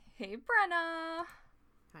Hey, Brenna.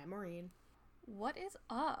 Hi, Maureen. What is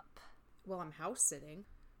up? Well, I'm house sitting.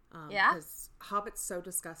 Yeah? Because Hobbit's so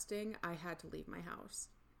disgusting, I had to leave my house.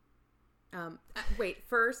 Wait,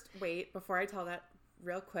 before I tell that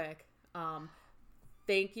real quick.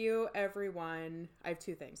 Thank you, everyone. I have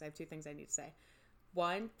two things I need to say.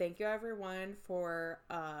 One, thank you, everyone, for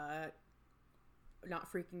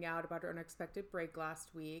not freaking out about our unexpected break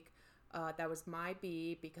last week. That was my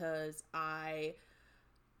B because I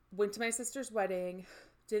went to my sister's wedding.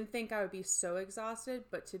 Didn't think I would be so exhausted,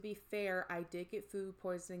 but to be fair, I did get food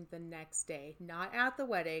poisoning the next day. Not at the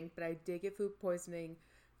wedding, but I did get food poisoning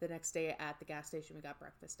the next day at the gas station we got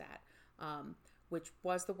breakfast at, which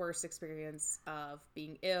was the worst experience of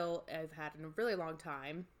being ill I've had in a really long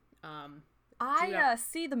time. I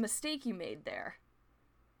see the mistake you made there.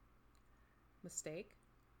 Mistake?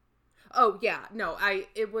 Oh, yeah. No,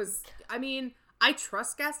 I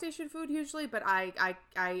trust gas station food usually, but I've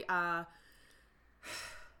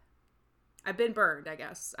been burned, I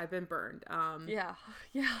guess. I've been burned. Yeah.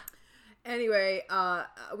 Anyway,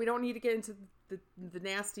 we don't need to get into the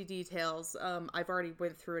nasty details. I've already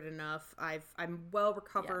went through it enough. I'm well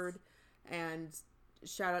recovered, yes. And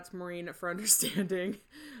shout out to Maureen for understanding.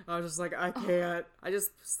 I was just like, I can't. I just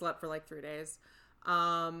slept for like 3 days.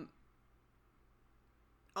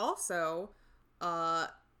 Also,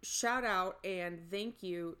 shout out and thank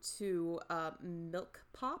you to Milk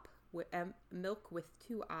Pop, Milk with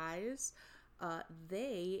 2 eyes.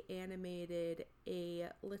 They animated a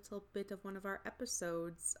little bit of one of our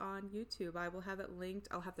episodes on YouTube. I will have it linked.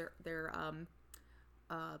 I'll have their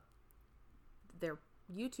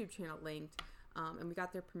YouTube channel linked. And we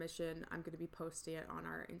got their permission. I'm going to be posting it on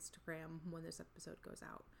our Instagram when this episode goes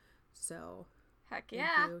out. So, heck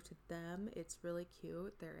yeah. Thank you to them. It's really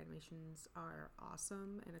cute. Their animations are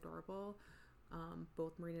awesome and adorable.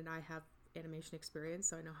 Both Maureen and I have animation experience,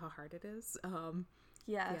 so I know how hard it is.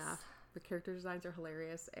 Yes. Yeah. The character designs are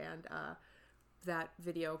hilarious, and that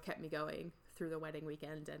video kept me going through the wedding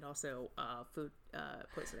weekend and also food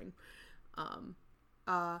poisoning.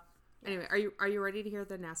 Anyway, are you ready to hear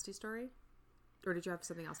the nasty story? Or did you have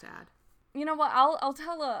something else to add? You know what? I'll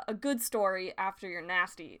tell a good story after your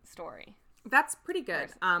nasty story. That's pretty good.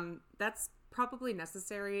 That's probably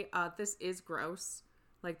necessary. This is gross.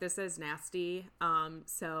 Like, this is nasty.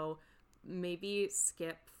 So maybe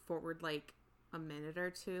skip forward like a minute or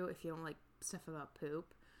two if you don't like stuff about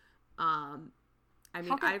poop. How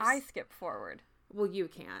can I skip forward? Well, you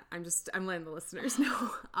can't. I'm letting the listeners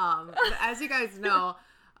know. But as you guys know,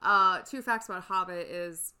 2 facts about Hobbit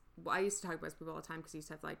is, well, I used to talk about poop all the time because he used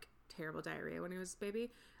to have like terrible diarrhea when he was a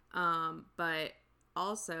baby. But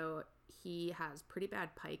also he has pretty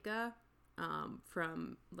bad pica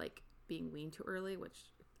from like being weaned too early, which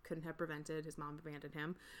couldn't have prevented. His mom abandoned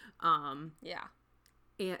him. Yeah.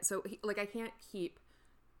 And so I can't keep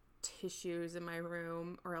tissues in my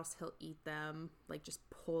room or else he'll eat them, like just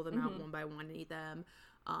pull them out one by one and eat them.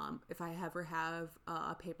 If I ever have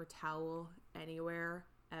a paper towel anywhere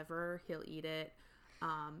ever, he'll eat it.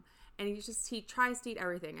 And he tries to eat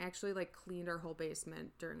everything. I actually like cleaned our whole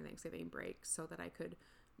basement during Thanksgiving break so that I could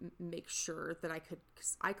make sure that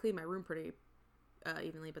cause I clean my room pretty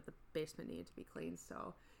evenly, but the basement needed to be cleaned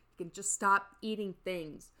so he can just stop eating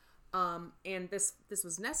things. And this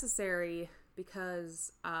was necessary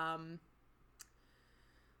because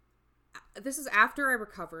this is after I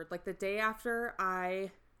recovered, like the day after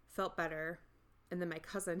I felt better, and then my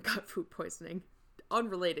cousin got food poisoning,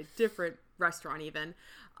 unrelated, different restaurant even,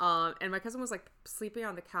 and my cousin was like sleeping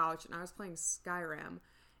on the couch and I was playing Skyrim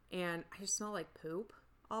and I just smelled like poop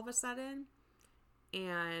all of a sudden,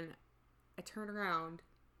 and I turned around.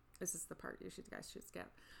 This is the part you guys should skip.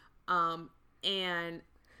 And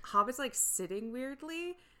Hobbit's like sitting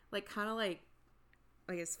weirdly, like kind of like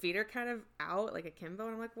his feet are kind of out like akimbo,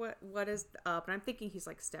 and I'm like, what is up? And I'm thinking he's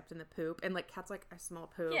like stepped in the poop, and like Kat's like, I smell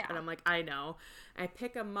poop. Yeah. And I'm like, I know. And I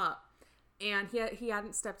pick him up, and he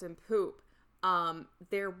hadn't stepped in poop.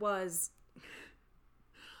 There was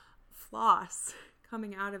floss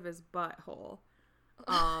coming out of his butthole,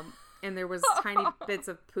 and there was tiny bits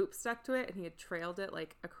of poop stuck to it, and he had trailed it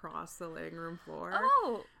like across the living room floor.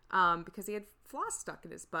 Because he had floss stuck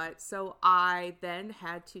in his butt. So I then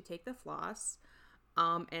had to take the floss,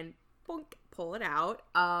 and boink, pull it out.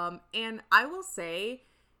 And I will say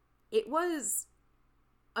it was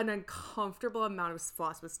an uncomfortable amount of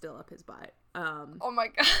floss was still up his butt. Oh my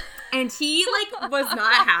god. And he, like, was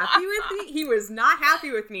not happy with me. He was not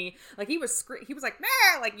happy with me. Like, he was like,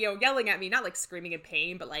 nah, like, you know, yelling at me, not like screaming in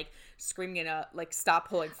pain, but like screaming in a, like, stop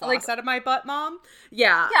pulling floss out of my butt, mom.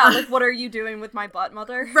 Yeah. Yeah, like, what are you doing with my butt,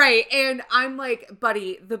 mother? Right. And I'm like,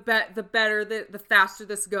 buddy, the better, the faster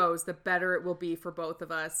this goes, the better it will be for both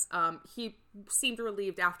of us. He seemed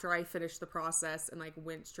relieved after I finished the process and, like,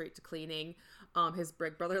 went straight to cleaning. His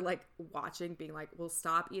big brother, like, watching, being like, well,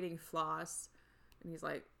 stop eating floss. And he's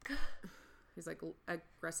like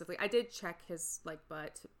aggressively. I did check his, like,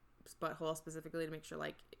 butthole specifically to make sure,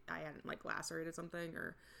 like, I hadn't, like, lacerated something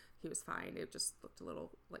or he was fine. It just looked a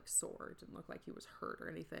little, like, sore. It didn't look like he was hurt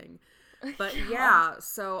or anything. But yeah,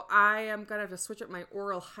 so I am gonna have to switch up my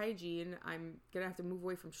oral hygiene. I'm gonna have to move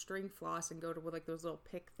away from string floss and go to, like, those little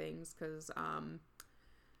pick things because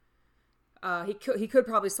he could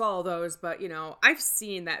probably swallow those, but, you know, I've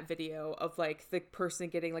seen that video of, like, the person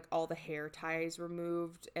getting, like, all the hair ties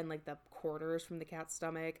removed and, like, the quarters from the cat's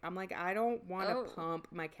stomach. I'm like, I don't want to pump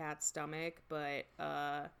my cat's stomach, but,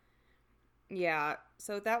 yeah.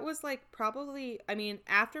 So that was, like, probably, I mean,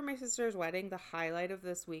 after my sister's wedding, the highlight of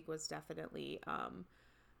this week was definitely,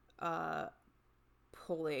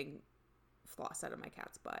 pulling floss out of my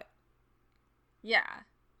cat's butt. Yeah.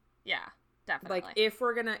 Yeah. Definitely. Like, if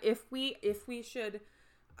we should,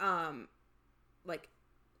 like,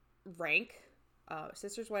 rank,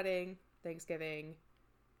 sister's wedding, Thanksgiving,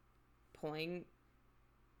 pulling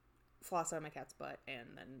floss out of my cat's butt,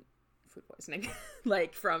 and then food poisoning,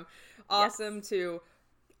 like, from awesome to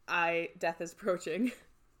death is approaching.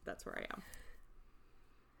 That's where I am.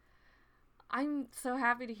 I'm so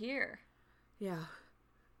happy to hear. Yeah.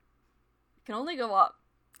 It can only go up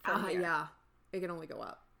from here. Yeah. It can only go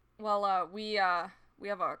up. Well, we have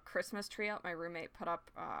a Christmas tree out. My roommate put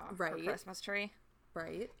up for Right. Christmas tree.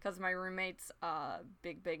 Right. Because my roommate's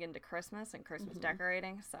big into Christmas and Christmas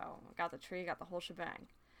decorating. So got the tree, got the whole shebang.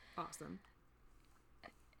 Awesome.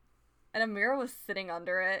 And Amira was sitting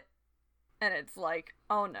under it, and it's like,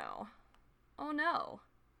 oh no,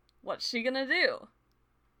 what's she gonna do?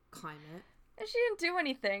 Climb it. And she didn't do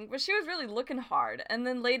anything, but she was really looking hard. And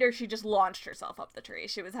then later she just launched herself up the tree.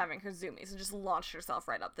 She was having her zoomies and just launched herself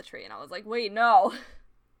right up the tree. And I was like, wait, no.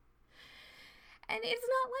 And it's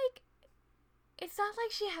not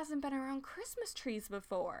like she hasn't been around Christmas trees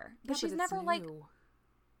before. But she's never new. like,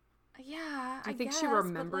 yeah, Do you think she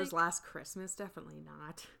remembers last Christmas? Definitely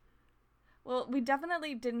not. Well, we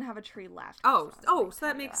definitely didn't have a tree last Christmas. So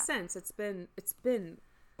that makes sense. It's been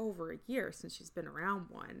over a year since she's been around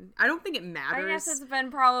one. I don't think it matters. I guess it's been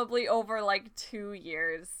probably over like 2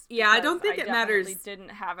 years. Yeah, I don't think it matters. I didn't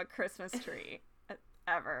have a Christmas tree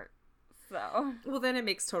ever. So. Well, then it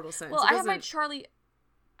makes total sense. Well, I have my Charlie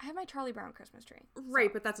Brown Christmas tree.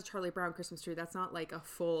 Right, but that's a Charlie Brown Christmas tree. That's not like a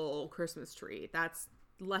full Christmas tree. That's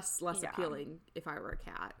less appealing if I were a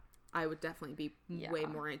cat. I would definitely be way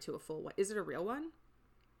more into a full one. Is it a real one?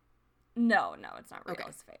 No, it's not real. Okay.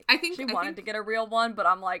 It's fake. I think she wanted to get a real one, but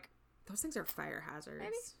I'm like, those things are fire hazards.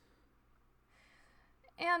 Maybe.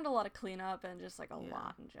 And a lot of cleanup and just like a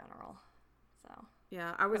lot in general. So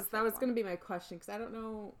yeah, that was going to be my question because I don't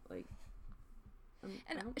know, like.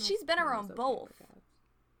 She's been around both.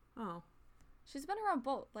 Oh. She's been around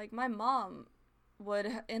both. Like my mom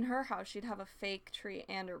would in her house, she'd have a fake tree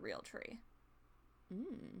and a real tree.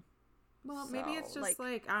 Well, maybe it's just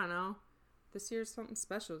like I don't know. This year's something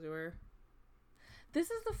special to her.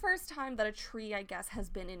 This is the first time that a tree, I guess, has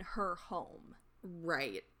been in her home.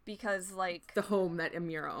 Right. Because, like... the home that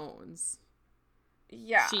Amira owns.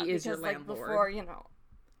 Yeah. She is your landlord. Before,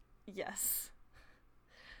 yes.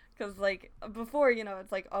 Because, like, before,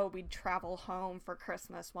 it's like, oh, we'd travel home for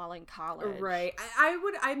Christmas while in college. Right. I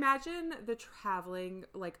imagine the traveling,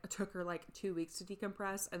 like, took her, like, 2 weeks to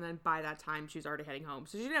decompress, and then by that time, she was already heading home.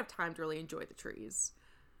 So she didn't have time to really enjoy the trees.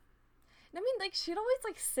 I mean, like, she'd always,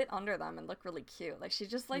 like, sit under them and look really cute. Like, she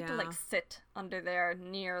just liked to, like, sit under there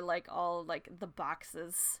near, like, all, like, the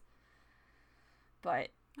boxes. But,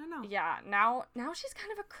 I know. Yeah, now she's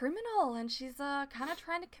kind of a criminal, and she's, kind of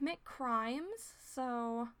trying to commit crimes,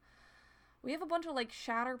 so... We have a bunch of, like,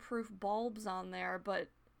 shatterproof bulbs on there, but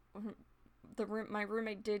my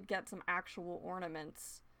roommate did get some actual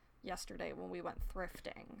ornaments yesterday when we went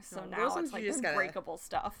thrifting. So now it's, like, breakable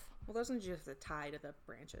stuff. Well, those ones you have to tie to the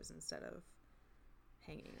branches instead of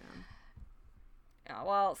hanging them. Yeah,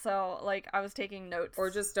 well, so, like, I was taking notes. Or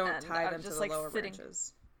just don't tie them to the lower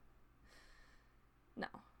branches. No.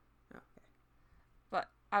 Okay. But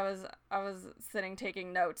I was sitting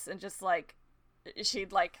taking notes and just, like,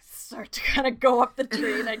 she'd, like, start to kind of go up the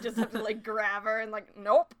tree and I just have to, like, grab her and, like,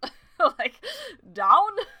 nope. Like,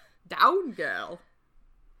 down. Down, girl.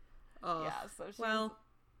 Oh, Yeah, so well,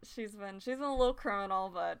 she's been a little criminal,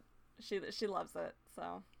 but she loves it,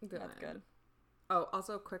 so that's good. Oh,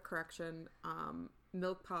 also quick correction.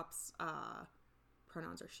 Milk Pop's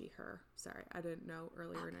pronouns are she, her. Sorry, I didn't know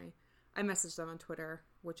earlier, and I messaged them on Twitter,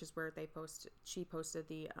 which is where she posted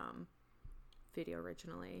the video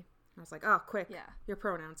originally. I was like, oh, quick, your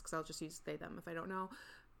pronouns, because I'll just use they, them if I don't know.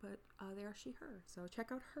 But they are she, her. So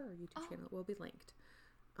check out her YouTube channel. It will be linked.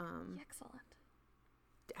 Excellent.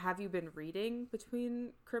 Have you been reading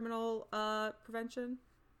between criminal prevention?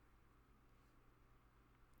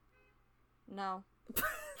 No.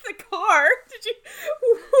 The car? Did you?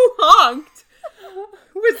 Who honked?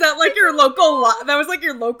 Was that like your local? That was like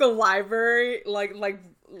your local library, like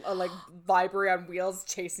library on wheels,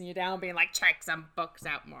 chasing you down, being like, "Check some books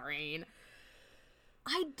out, Maureen."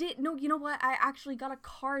 I did. No, you know what? I actually got a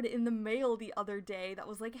card in the mail the other day that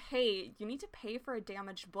was like, "Hey, you need to pay for a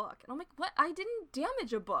damaged book." And I'm like, "What? I didn't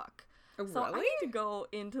damage a book." Really? So I need to go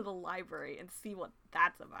into the library and see what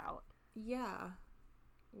that's about. Yeah.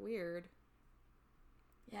 Weird.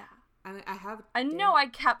 Yeah. I mean, I know I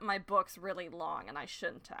kept my books really long, and I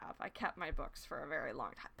shouldn't have. I kept my books for a very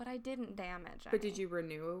long time, but I didn't damage any. But did you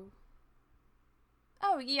renew?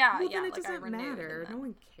 Oh, yeah, well, yeah. then it like, doesn't matter. No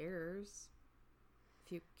one cares.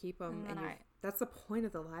 If you keep them, that's the point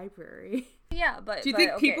of the library. Yeah, but... Do you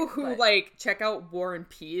think people who, like, check out War and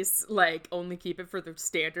Peace, like, only keep it for the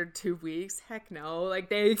standard 2 weeks? Heck no. Like,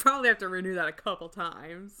 they probably have to renew that a couple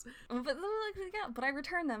times. But I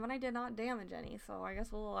returned them, and I did not damage any, so I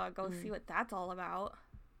guess we'll go see what that's all about.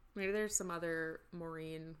 Maybe there's some other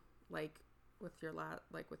Maureen, like, with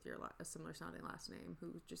a similar sounding last name,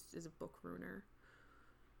 who just is a book ruiner.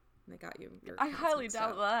 And they got you. I highly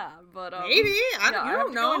doubt that, but maybe I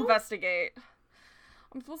don't know. Go investigate.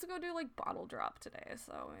 I'm supposed to go do like bottle drop today,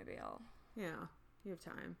 so maybe I'll. Yeah, you have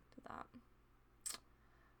time. Do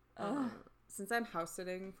that. Since I'm house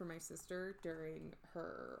sitting for my sister during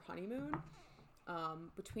her honeymoon,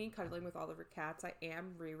 between cuddling with all of her cats, I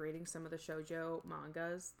am rereading some of the shoujo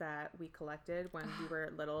mangas that we collected when we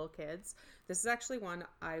were little kids. This is actually one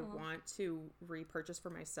I want to repurchase for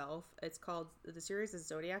myself. The series is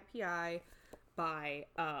Zodiac PI by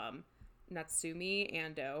Natsumi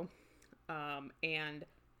Ando. And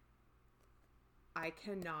I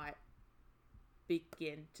cannot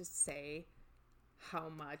begin to say how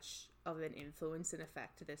much of an influence and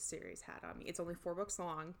effect this series had on me. It's only 4 books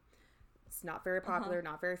long. It's not very popular,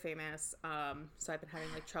 not very famous. So I've been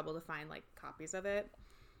having like trouble to find like copies of it.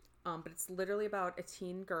 But it's literally about a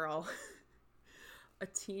teen girl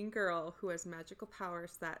who has magical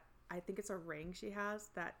powers that I think it's a ring she has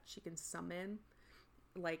that she can summon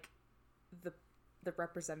like the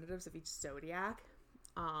representatives of each zodiac.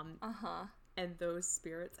 And those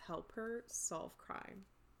spirits help her solve crime.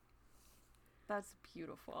 That's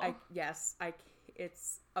beautiful.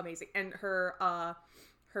 It's amazing. And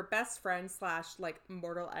her best friend / like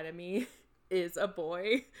mortal enemy is a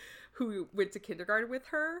boy who went to kindergarten with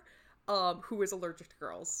her, who is allergic to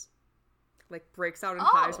girls. Like breaks out in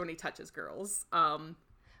hives when he touches girls.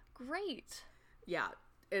 Great. Yeah,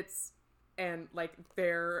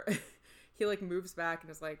 he like moves back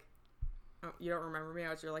and is like, "Oh, you don't remember me? I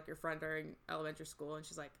was your friend during elementary school." And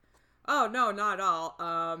she's like, "Oh no, not at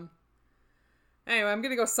all. Anyway, I'm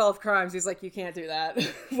gonna go solve crimes." He's like, "You can't do that."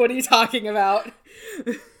 What are you talking about?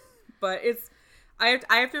 But I'm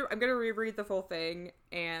gonna reread the full thing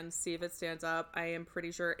and see if it stands up. I am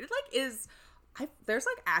pretty sure it there's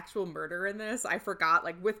like actual murder in this. I forgot,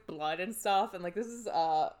 like with blood and stuff, and like this is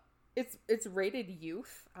it's rated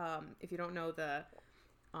youth. If you don't know the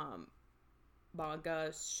manga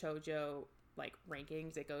shoujo like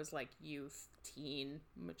rankings, it goes like youth, teen,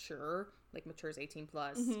 mature. Like mature is 18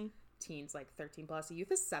 plus, teens like 13 plus, youth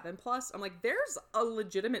is 7 plus. I'm like, there's a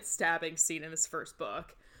legitimate stabbing scene in this first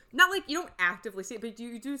book. Not like you don't actively see it, but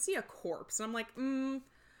you do see a corpse, and I'm like, I don't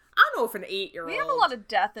know if an 8-year-old. We have a lot of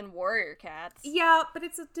death in Warrior Cats. Yeah, but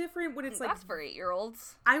it's different when it's like that's for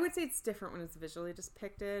 8-year-olds. I would say it's different when it's visually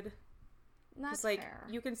depicted. That's like fair.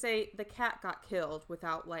 You can say the cat got killed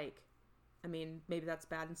without like, I mean, maybe that's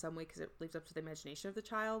bad in some way because it leaves up to the imagination of the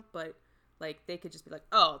child, but like they could just be like,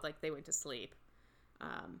 oh, like they went to sleep.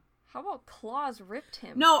 How about claws ripped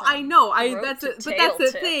him? No, I know. That's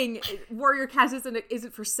the thing. Warrior Cats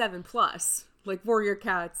isn't for 7 plus. Like Warrior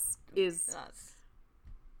Cats is.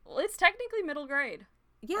 Well, it's technically middle grade.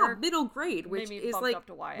 Yeah, or middle grade, which is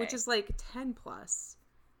like 10 plus.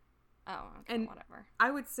 Oh, okay, and whatever. I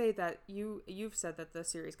would say that you've said that the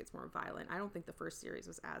series gets more violent. I don't think the first series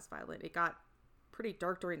was as violent. It got pretty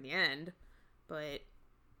dark during the end, but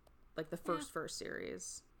like the first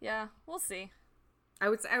series. Yeah, we'll see. I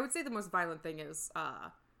would say the most violent thing is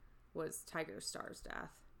was Tiger Star's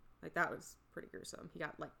death. Like, that was pretty gruesome. He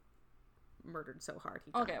got, like, murdered so hard.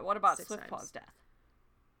 He Okay, died what about 6 Swiftpaw's times. death?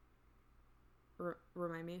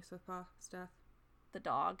 Remind me, Swiftpaw's death? The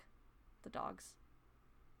dog. The dogs.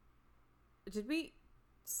 Did we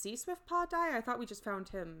see Swiftpaw die? I thought we just found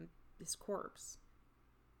his corpse.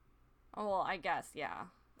 Oh, well, I guess, yeah.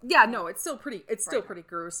 Yeah, no, it's still pretty Right. pretty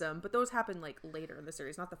gruesome, but those happen, like, later in the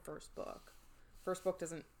series, not the first book. First book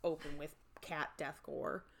doesn't open with cat death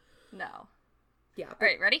gore. No. Yeah. All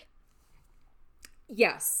right, ready?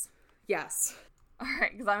 Yes. Yes. All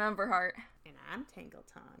right, because I'm Emberheart. And I'm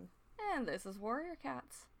Tangletongue. And this is Warrior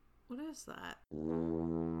Cats. What is that?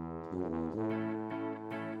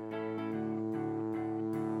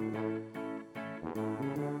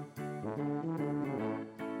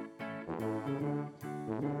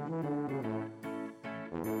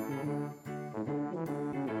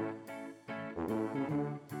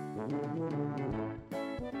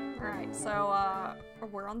 Alright, so,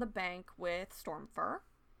 we're on the bank with Stormfur,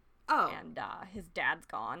 Oh. and, his dad's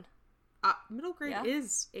gone. Middle grade Yeah?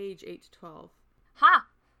 is age 8 to 12. Ha!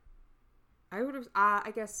 I would have,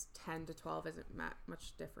 I guess 10 to 12 isn't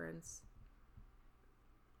much difference.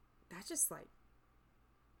 That's just like,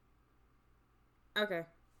 okay,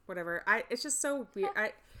 whatever. It's just so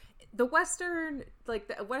weird. The Western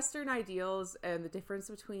ideals and the difference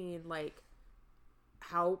between, like,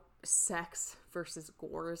 how sex versus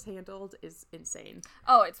gore is handled is insane.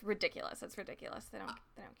 Oh, it's ridiculous. It's ridiculous. They don't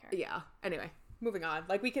care. Yeah. Anyway, moving on.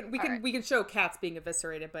 Like, we can right. we can show cats being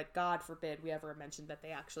eviscerated, but God forbid we ever mention that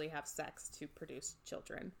they actually have sex to produce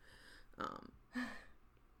children.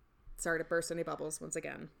 Sorry to burst any bubbles once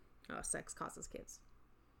again. Sex causes kids.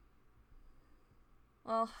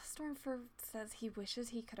 Well, Stormfur says he wishes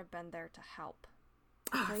he could have been there to help.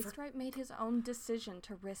 Greystripe made his own decision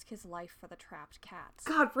to risk his life for the trapped cats.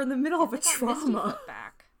 God, we're in the middle of a They got trauma. Mistyfoot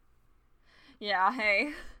back. Yeah,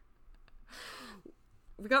 hey.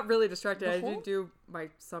 We got really distracted. The I whole- didn't do my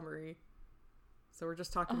summary. So we're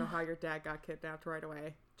just talking about how your dad got kidnapped right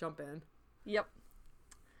away. Jump in. Yep.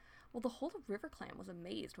 Well, the whole River Clan was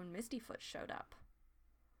amazed when Mistyfoot showed up.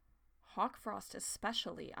 Hawkfrost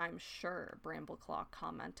especially, I'm sure, Brambleclaw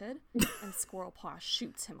commented, and Squirrelpaw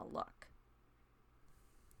shoots him a look.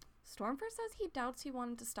 Stormfur says he doubts he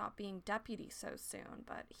wanted to stop being deputy so soon,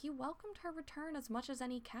 but he welcomed her return as much as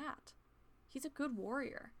any cat. He's a good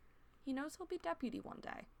warrior. He knows he'll be deputy one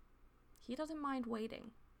day. He doesn't mind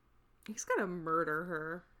waiting. He's gonna murder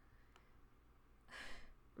her.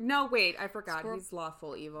 No, wait, I forgot. Squirrel- He's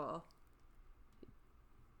lawful evil.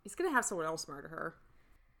 He's gonna have someone else murder her.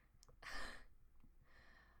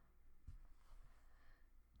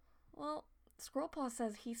 Well, Squirrelpaw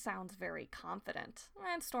says he sounds very confident,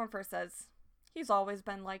 and Stormfur says he's always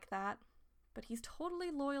been like that, but he's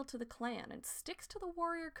totally loyal to the clan and sticks to the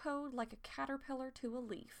warrior code like a caterpillar to a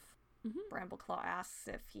leaf. Brambleclaw asks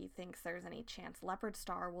if he thinks there's any chance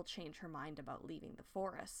Leopardstar will change her mind about leaving the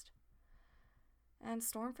forest. And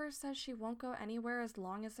Stormfur says she won't go anywhere as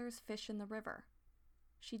long as there's fish in the river.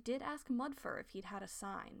 She did ask Mudfur if he'd had a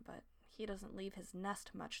sign, but he doesn't leave his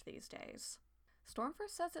nest much these days. Stormfur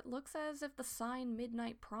says it looks as if the sign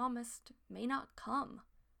Midnight promised may not come,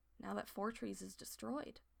 now that Fortrees is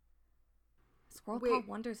destroyed. Squirrelpaw Wait.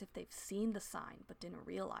 wonders if they've seen the sign but didn't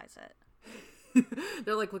realize it.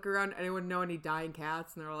 They're like, look around, anyone know any dying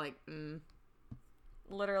cats? And they're like,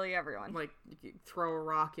 Literally everyone. like, you throw a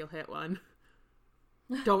rock, you'll hit one.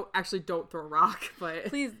 Don't throw a rock, but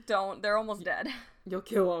Please don't, they're almost dead. you'll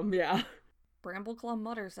kill them, yeah. Brambleclaw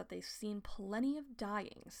mutters that they've seen plenty of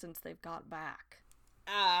dying since they've got back.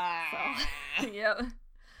 So, yep.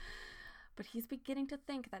 But he's beginning to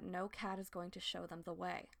think that no cat is going to show them the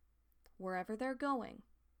way. Wherever they're going,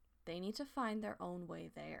 they need to find their own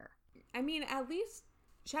way there. I mean, at least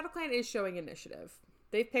ShadowClan is showing initiative.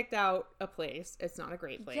 They've picked out a place. It's not a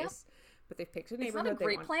great place, Yep. but they've picked a It's neighborhood. not a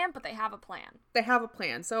great plan, but they have a plan. They have a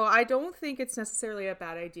plan. So I don't think it's necessarily a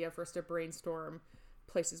bad idea for us to brainstorm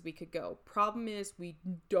places we could go. Problem is, we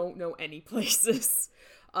don't know any places.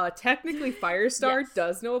 Technically, Firestar Yes.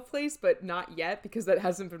 does know a place, but not yet because that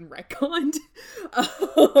hasn't been retconned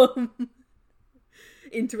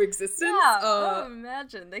into existence. Yeah,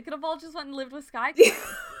 imagine. They could have all just went and lived with Sky.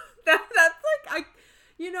 That's like,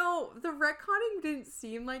 the retconning didn't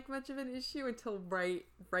seem like much of an issue until right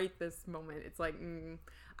this moment. It's like,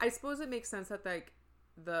 I suppose it makes sense that, like,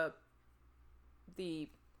 the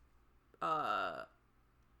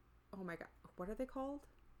oh my god, what are they called?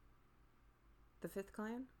 The Fifth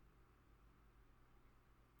Clan?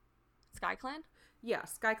 SkyClan? Yeah,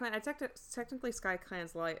 SkyClan. Technically,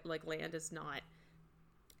 SkyClan's like land is not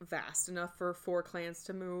vast enough for 4 clans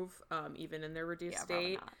to move, even in their reduced Yeah, probably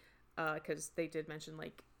state. not. because they did mention,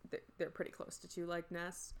 like, they're pretty close to two-leg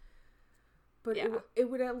nests. But Yeah. it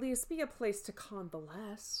would at least be a place to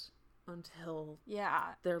convalesce until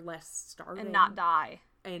Yeah. they're less starving. And not die.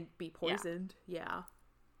 And be poisoned. Yeah.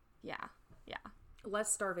 Yeah.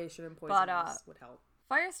 Less starvation and poisonings would help.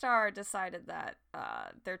 Firestar decided that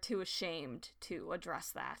they're too ashamed to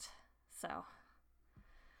address that. So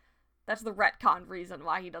that's the retcon reason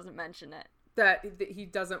why he doesn't mention it. That he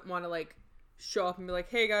doesn't want to, like, show up and be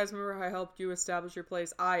like, hey guys, remember how I helped you establish your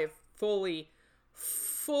place? I have fully,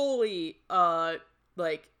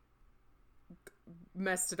 like,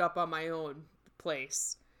 messed it up on my own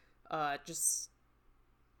place. He's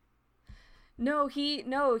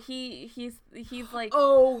like,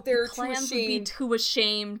 oh, they're the clans too would be ashamed. too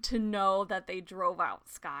ashamed to know that they drove out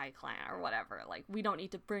Sky Clan or whatever. Like, we don't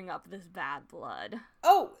need to bring up this bad blood.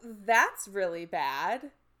 Oh, that's really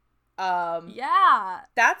bad. Yeah.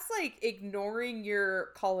 That's like ignoring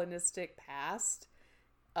your colonistic past.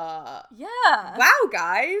 Yeah. Wow,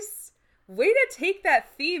 guys. Way to take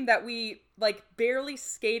that theme that we, like, barely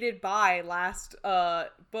skated by last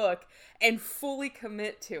book and fully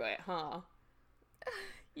commit to it, huh?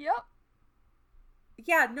 Yep.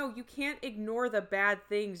 Yeah, no, you can't ignore the bad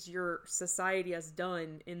things your society has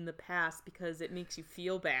done in the past because it makes you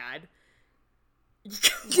feel bad.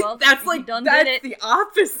 Well, that's did the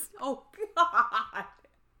opposite. Oh god.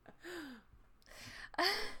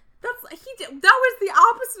 That was the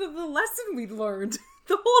opposite of the lesson we learned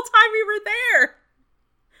the whole time we were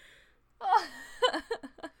there.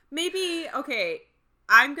 Maybe, okay,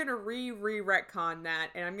 I'm gonna retcon that,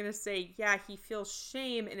 and I'm gonna say, yeah, he feels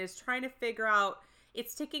shame and is trying to figure out,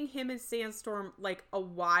 it's taking him and Sandstorm, like, a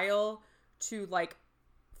while to, like,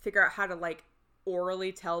 figure out how to, like,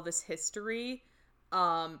 orally tell this history,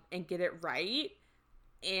 and get it right,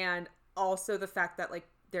 and also the fact that, like,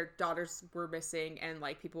 their daughters were missing and,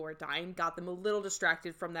 like, people were dying got them a little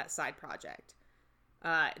distracted from that side project.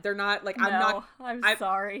 They're not, like, I'm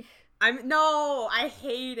sorry. I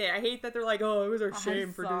hate it. I hate that they're like, oh, it was our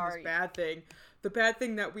shame for doing this sorry. bad thing. The bad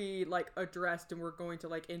thing that we, like, addressed and we're going to,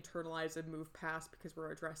 like, internalize and move past because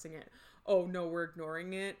we're addressing it. Oh, no, we're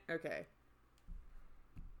ignoring it? Okay.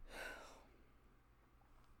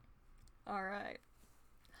 Alright.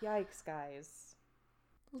 Yikes, guys.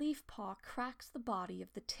 Leafpaw cracks the body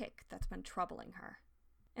of the tick that's been troubling her.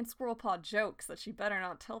 And Squirrelpaw jokes that she better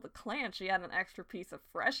not tell the clan she had an extra piece of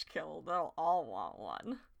fresh kill. They'll all want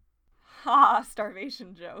one. Ha!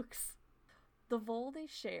 Starvation jokes. The vole they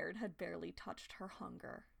shared had barely touched her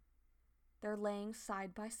hunger. They're laying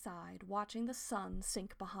side by side, watching the sun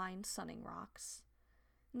sink behind Sunning Rocks,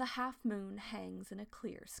 and the half-moon hangs in a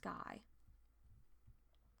clear sky.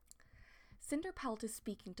 Cinderpelt is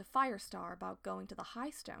speaking to Firestar about going to the High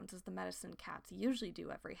Stones as the medicine cats usually do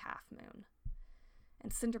every half-moon,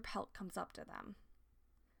 and Cinderpelt comes up to them.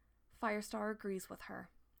 Firestar agrees with her.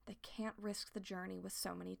 They can't risk the journey with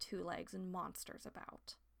so many two-legs and monsters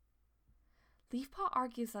about. Leafpaw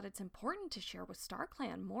argues that it's important to share with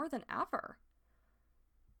StarClan more than ever.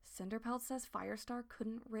 Cinderpelt says Firestar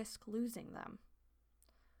couldn't risk losing them.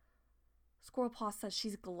 Squirrelpaw says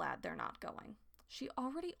she's glad they're not going. She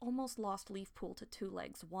already almost lost Leafpool to two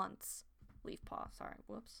legs once.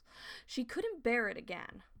 Whoops. She couldn't bear it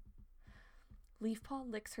again. Leafpaw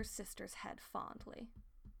licks her sister's head fondly.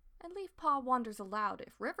 And Leafpaw wonders aloud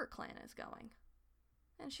if RiverClan is going.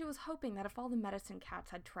 And she was hoping that if all the medicine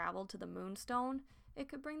cats had traveled to the Moonstone, it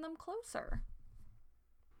could bring them closer.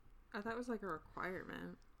 I thought it was like a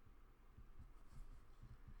requirement.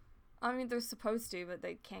 I mean, they're supposed to, but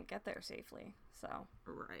they can't get there safely, so.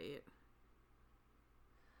 Right.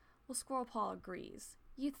 Well, Squirrelpaw agrees.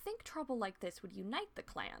 You'd think trouble like this would unite the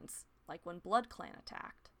clans, like when BloodClan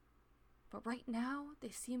attacked. But right now, they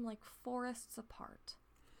seem like forests apart.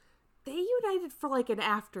 They united for like an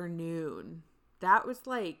afternoon. That was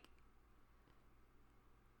like...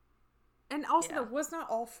 And also, that was not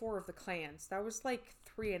all 4 of the clans. That was like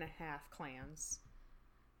 3.5 clans.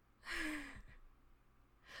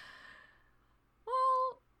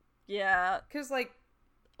 Well, yeah. Because, like...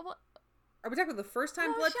 What? Are we talking about the first time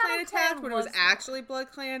No, BloodClan Shadow attacked Clan when it was was actually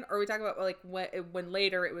BloodClan? Or are we talking about, like, when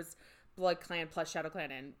later it was BloodClan plus ShadowClan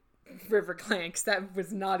and RiverClan? Because that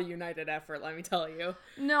was not a united effort, let me tell you.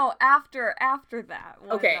 No, after that.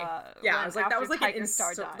 When, okay. Yeah, I was like, that was like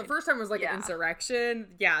the first time was like an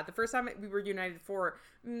insurrection. Yeah, the first time we were united for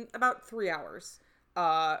about 3 hours.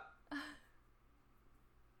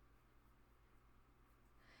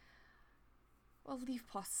 Well,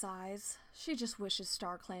 Leafpaw sighs. She just wishes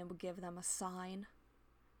StarClan would give them a sign.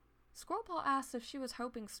 Squirrelpaw asks if she was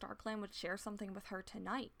hoping StarClan would share something with her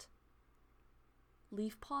tonight.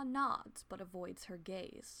 Leafpaw nods, but avoids her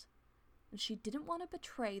gaze. and she didn't want to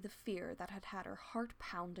betray the fear that had had her heart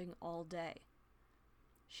pounding all day.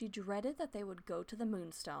 She dreaded that they would go to the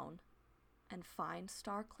Moonstone and find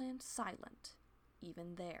StarClan silent,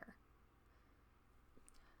 even there.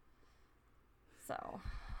 So,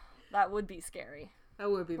 that would be scary. That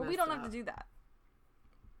would be But we don't have to do that.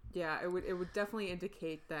 Yeah, it would definitely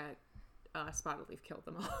indicate that Spotted Leaf killed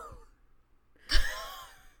them all.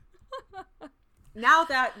 Now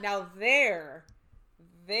there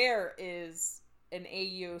is an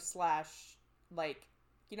AU / like,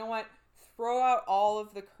 you know what? Throw out all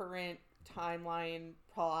of the current timeline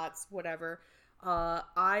plots, whatever.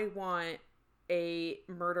 I want a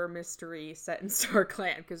murder mystery set in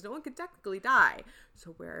StarClan, because no one could technically die.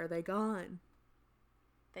 So where are they gone?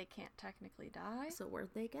 They can't technically die. So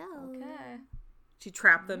where'd they go? Okay. She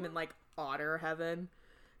trapped them in, like, otter heaven.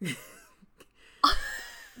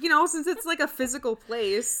 You know, since it's, like, a physical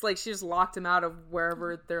place, like, she just locked them out of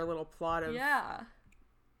wherever their little plot of... Yeah.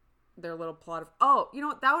 Their little plot of... Oh, you know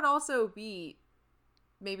what? That would also be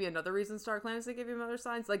maybe another reason StarClan is to give you other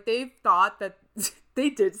signs. Like, they thought that... they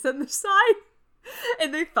did send the sign.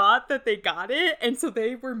 And they thought that they got it, and so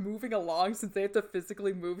they were moving along since they have to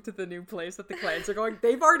physically move to the new place that the clans are going.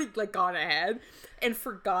 They've already, like, gone ahead and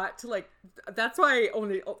forgot to, like... That's why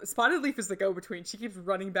only... Spotted Leaf is the go-between. She keeps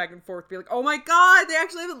running back and forth, be like, oh my god, they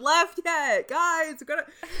actually haven't left yet! Guys, we're gonna...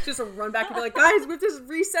 Just run back and be like, guys, we have to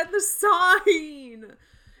reset the sign!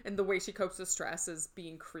 And the way she copes with stress is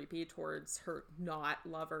being creepy towards her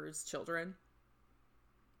not-lover's children.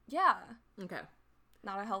 Yeah. Okay.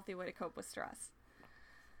 Not a healthy way to cope with stress.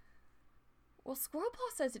 Well,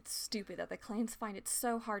 Squirrelpaw says it's stupid that the clans find it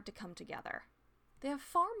so hard to come together. They have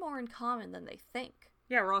far more in common than they think.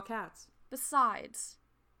 Yeah, we're all cats. Besides,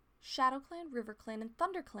 ShadowClan, RiverClan, and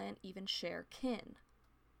ThunderClan even share kin.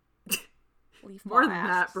 More than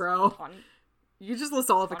that, bro. You just list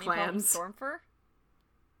all the Tawny clans. Stormfur?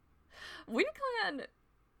 WindClan...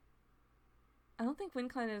 I don't think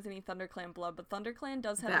WindClan has any ThunderClan blood, but ThunderClan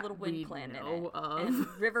does have a little WindClan in it. And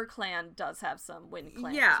RiverClan does have some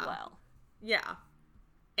WindClan as well. Yeah.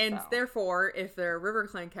 And So. therefore, if there are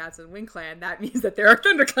RiverClan cats and WindClan, that means that there are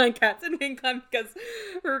ThunderClan cats and WindClan, because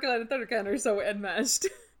RiverClan and ThunderClan are so enmeshed.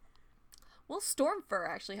 Well, Stormfur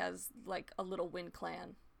actually has, like, a little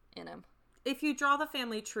WindClan in him. If you draw the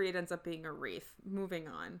family tree, it ends up being a wreath. Moving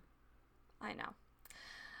on. I know.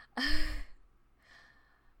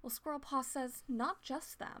 Well, Squirrelpaw says not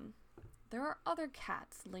just them. There are other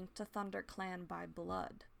cats linked to ThunderClan by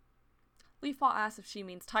blood. Leafpaw asks if she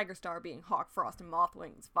means Tigerstar being Hawkfrost and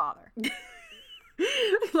Mothwing's father.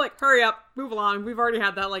 Like, hurry up, move along. We've already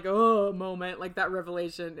had that, like, oh, moment, like, that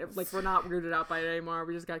revelation. Like, we're not weirded out by it anymore.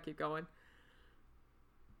 We just gotta keep going.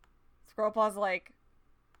 Squirrelpaw's like,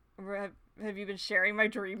 have you been sharing my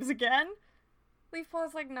dreams again?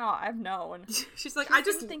 Leafpaw's like, no, I've known. She's like, She I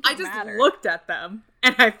just didn't think it mattered. looked at them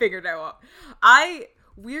and I figured it out.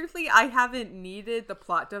 Weirdly, I haven't needed the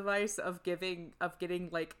plot device of getting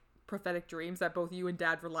like prophetic dreams that both you and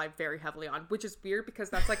Dad rely very heavily on, which is weird because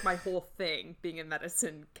that's like my whole thing being a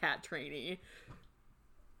medicine cat trainee.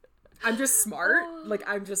 I'm just smart. Like,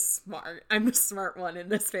 I'm just smart. I'm the smart one in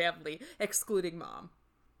this family, excluding Mom.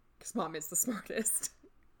 Because Mom is the smartest.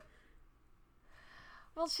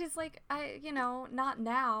 Well, she's like, not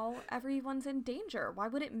now. Everyone's in danger. Why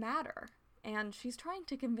would it matter? And she's trying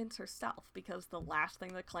to convince herself because the last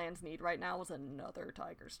thing the clans need right now is another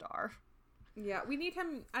Tigerstar. Yeah, we need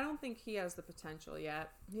him. I don't think he has the potential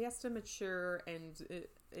yet. He has to mature and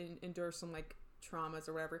endure some, like, traumas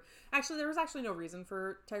or whatever. Actually, there was actually no reason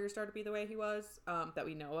for Tigerstar to be the way he was, that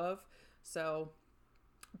we know of. So,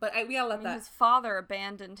 but we gotta let that... His father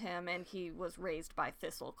abandoned him and he was raised by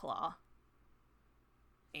Thistleclaw.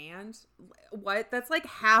 And what? That's like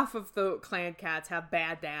half of the clan cats have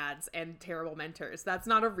bad dads and terrible mentors. That's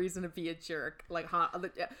not a reason to be a jerk. Like,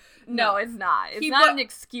 no, it's not. It's not an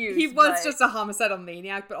excuse. He was just a homicidal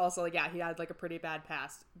maniac, but also, like, yeah, he had like a pretty bad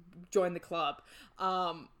past. Joined the club,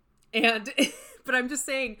 and but I'm just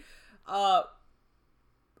saying, Hawkfrost.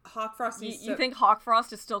 You think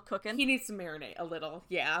Hawkfrost is still cooking? He needs to marinate a little.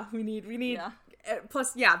 Yeah, we need. Yeah.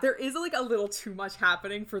 Plus, yeah, there is like a little too much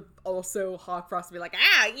happening for also Hawkfrost to be like,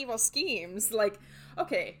 evil schemes. Like,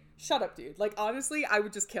 okay, shut up, dude. Like, honestly, I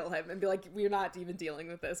would just kill him and be like, we're not even dealing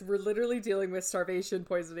with this. We're literally dealing with starvation,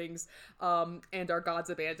 poisonings, and our gods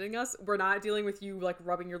abandoning us. We're not dealing with you, like,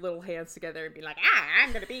 rubbing your little hands together and being like,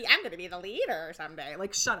 I'm gonna be the leader someday.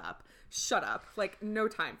 Like, shut up. Like, no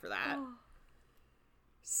time for that.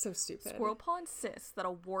 So stupid. Squirrelpaw insists that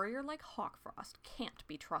a warrior like Hawkfrost can't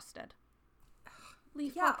be trusted.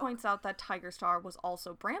 Leafpaw Yeah. points out that Tiger Star was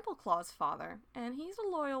also Brambleclaw's father, and he's a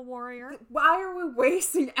loyal warrior. Why are we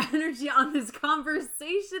wasting energy on this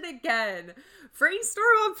conversation again?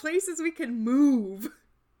 Brainstorm on places we can move.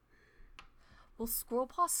 Well,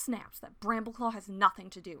 Squirrelpaw snaps that Brambleclaw has nothing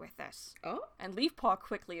to do with this. Oh? And Leafpaw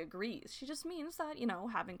quickly agrees. She just means that,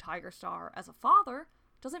 having Tiger Star as a father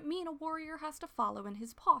doesn't mean a warrior has to follow in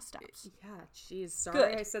his paw steps. Yeah, jeez. Sorry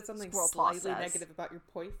Good, I said something Squirrelpaw slightly says. negative about your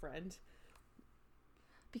boyfriend.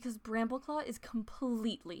 Because Brambleclaw is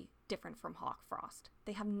completely different from Hawkfrost.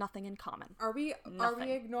 They have nothing in common. Are we Nothing.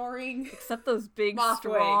 ignoring Except those big, Mothwing.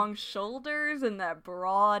 strong shoulders and that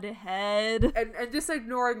broad head. and just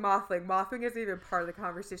ignoring Mothwing? Mothwing isn't even part of the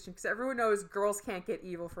conversation because everyone knows girls can't get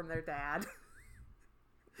evil from their dad.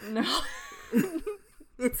 No.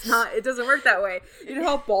 It's not. It doesn't work that way. You know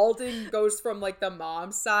how balding goes from like the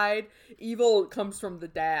mom's side? Evil comes from the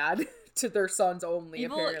dad to their sons only.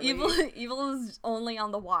 Apparently, Evil is only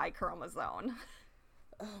on the Y chromosome.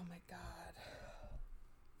 Oh my god.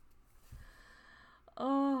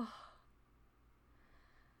 Oh.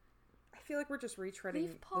 I feel like we're just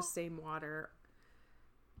retreading Leafpaw- the same water.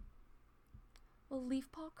 Well,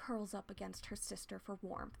 Leafpaw curls up against her sister for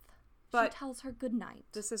warmth. But she tells her good night.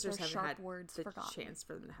 The sisters their haven't sharp had words the forgotten. chance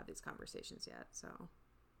for them to have these conversations yet, so.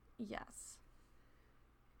 Yes.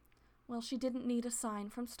 Well, she didn't need a sign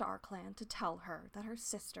from StarClan to tell her that her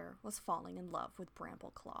sister was falling in love with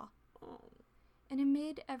Brambleclaw. Oh. And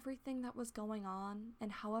amid everything that was going on,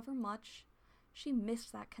 and however much she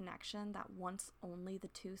missed that connection that once only the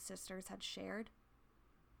two sisters had shared,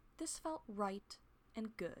 this felt right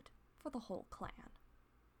and good for the whole clan.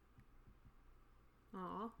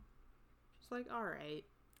 Aw. Just like, alright.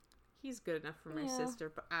 He's good enough for my Yeah. sister,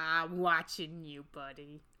 but I'm watching you,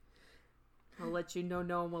 buddy. I'll let you know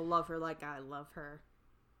no one will love her like I love her.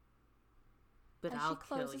 But As I'll she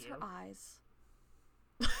closes kill you. her eyes.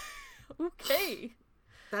 Okay.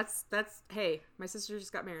 That's hey, my sister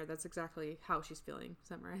just got married. That's exactly how she's feeling,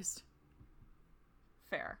 summarized.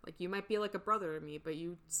 Fair. Like, you might be like a brother to me, but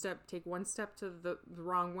you take one step to the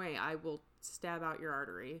wrong way, I will stab out your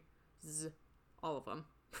artery. All of them.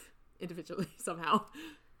 Individually, somehow.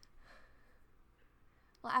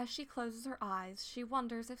 Well, as she closes her eyes, she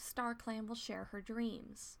wonders if StarClan will share her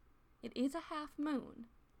dreams. It is a half moon,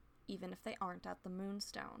 even if they aren't at the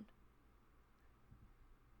Moonstone.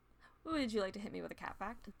 Would you like to hit me with a cat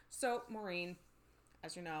fact? So, Maureen,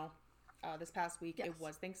 as you know, this past week Yes. it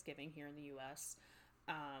was Thanksgiving here in the U.S.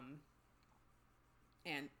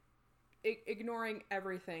 And ignoring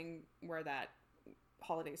everything where that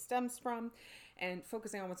holiday stems from and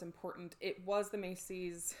focusing on what's important, it was the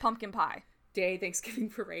Macy's Pumpkin pie. Day Thanksgiving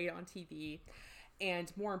Parade on TV.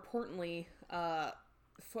 And more importantly,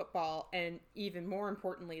 football, and even more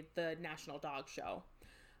importantly, the National Dog Show.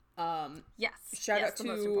 Yes. Shout yes, out the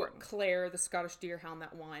most to important. Claire, the Scottish Deerhound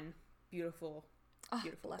that won. Beautiful, Oh,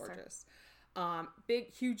 beautiful, bless her. gorgeous.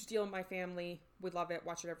 Big, huge deal in my family. We love it.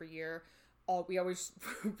 Watch it every year. We always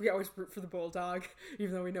root for the Bulldog,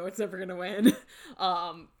 even though we know it's never gonna win.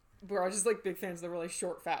 We're all just like big fans of the really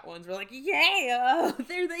short, fat ones. We're like, yeah,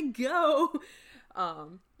 there they go.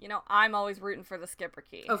 I'm always rooting for the Skipper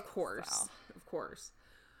Key. Of course, So. of course.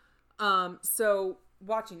 So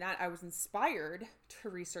watching that, I was inspired to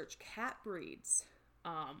research cat breeds.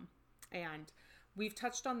 And we've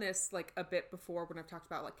touched on this like a bit before when I've talked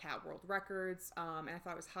about like cat world records. And I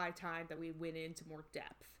thought it was high time that we went into more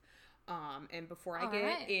depth. And before I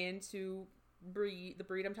get into the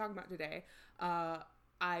breed I'm talking about today,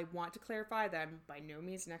 I want to clarify that I'm by no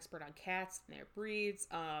means an expert on cats and their breeds.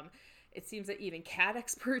 It seems that even cat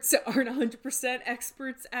experts aren't 100%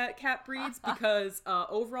 experts at cat breeds because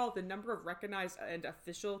overall the number of recognized and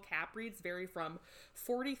official cat breeds vary from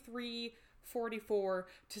 43, 44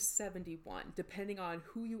 to 71, depending on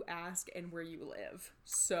who you ask and where you live.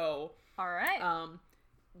 So, All right.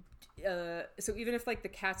 so even if like the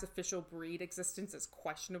cat's official breed existence is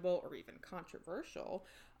questionable or even controversial,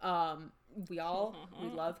 we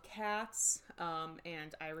love cats,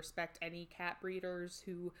 and I respect any cat breeders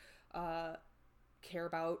who care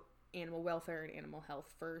about animal welfare and animal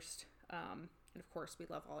health first. And of course, we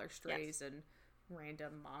love all our strays and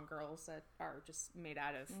random mongrels that are just made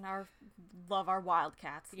out of Love our wild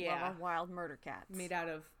cats. Yeah. Love our wild murder cats. made out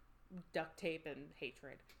of duct tape and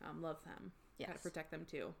hatred. Love them. Yes. Gotta protect them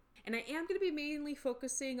too. And I am going to be mainly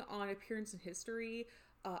focusing on appearance and history.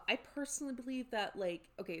 I personally believe that, like,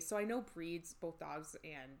 okay, so I know breeds, both dogs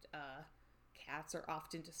and cats, are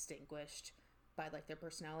often distinguished by like their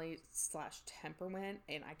personality / temperament,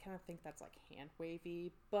 and I kind of think that's like hand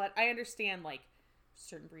wavy. But I understand like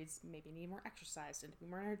certain breeds maybe need more exercise and to be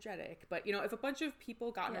more energetic. But, you know, if a bunch of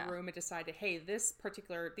people got in a room and decided, hey, these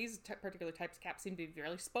particular types of cats seem to be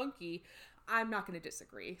really spunky, I'm not going to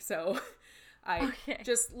disagree. So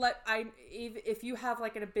if you have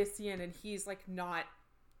like an Abyssinian and he's like not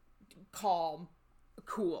calm,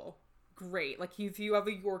 cool, great. Like if you have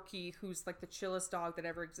a Yorkie who's like the chillest dog that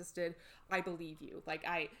ever existed, I believe you. Like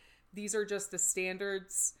these are just the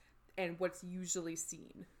standards and what's usually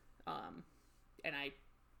seen.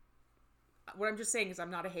 What I'm just saying is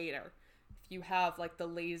I'm not a hater. If you have like the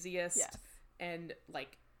laziest and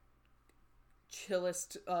like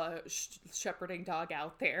chillest shepherding dog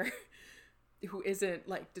out there who isn't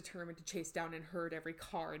like determined to chase down and herd every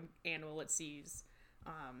car and animal it sees,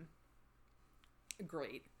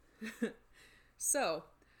 great. So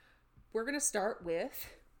we're gonna start with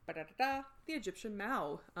the Egyptian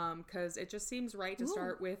Mau, because it just seems right to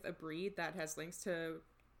start with a breed that has links to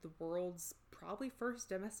the world's probably first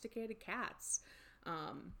domesticated cats,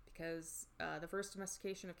 because the first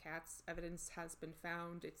domestication of cats evidence has been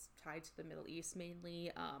found. It's tied to the Middle East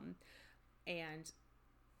mainly, and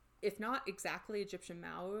if not exactly Egyptian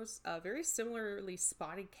Maus, very similarly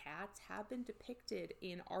spotted cats have been depicted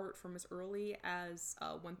in art from as early as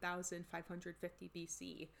 1550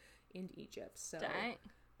 BC in Egypt. So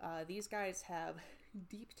these guys have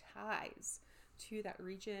deep ties to that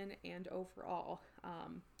region and overall.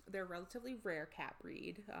 They're a relatively rare cat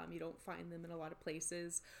breed. You don't find them in a lot of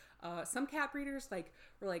places. Some cat breeders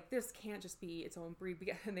were like, this can't just be its own breed,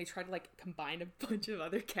 and they tried to like combine a bunch of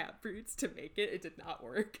other cat breeds to make it. It did not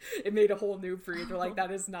work. It made a whole new breed. They're like,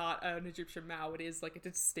 that is not an Egyptian Mau. It is like a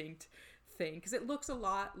distinct thing because it looks a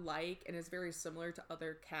lot like and is very similar to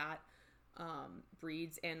other cat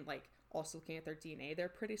breeds, and like also looking at their DNA, they're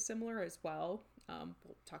pretty similar as well.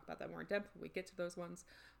 We'll talk about that more in depth when we get to those ones.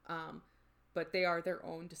 But they are their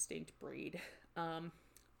own distinct breed,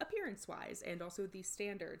 appearance-wise, and also these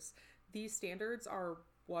standards. These standards are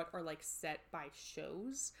what are like set by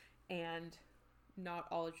shows, and not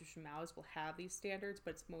all Egyptian Maus will have these standards,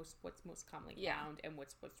 but it's what's most commonly found and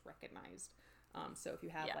what's recognized. So if you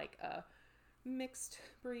have like a mixed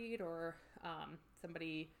breed or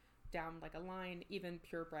somebody down like a line, even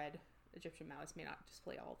purebred Egyptian Maus may not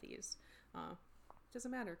display all these.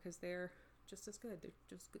 Doesn't matter because they're just as good. They're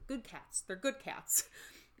just good cats. They're good cats.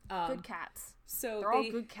 Good cats. So they're all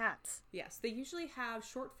good cats. Yes, they usually have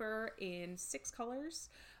short fur in 6 colors.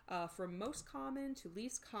 From most common to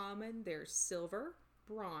least common, there's silver,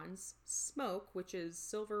 bronze, smoke, which is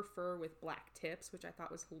silver fur with black tips, which I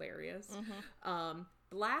thought was hilarious. Mm-hmm.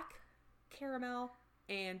 Black, caramel,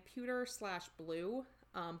 and pewter/blue.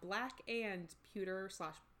 Black and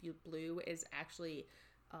pewter/blue is actually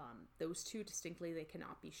those two distinctly they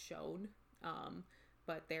cannot be shown.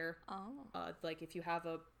 But they're like if you have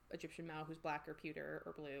a Egyptian Mau who's black or pewter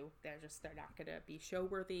or blue, they're not going to be show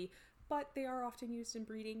worthy, but they are often used in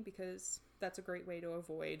breeding because that's a great way to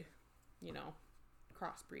avoid,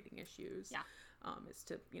 crossbreeding issues. Is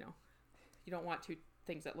to, you don't want two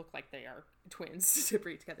things that look like they are twins to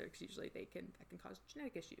breed together because usually that can cause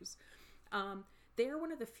genetic issues. They are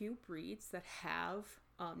one of the few breeds that have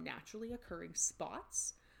naturally occurring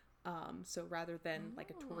spots. So rather than like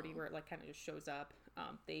a tortie where it like kind of just shows up,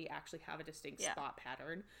 they actually have a distinct spot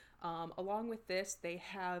pattern. Along with this, they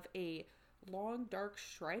have a long dark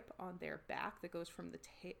stripe on their back that goes from the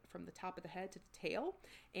top of the head to the tail,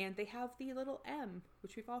 and they have the little M,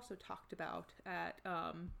 which we've also talked about at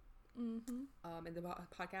in the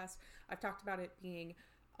podcast. I've talked about it being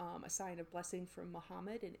a sign of blessing from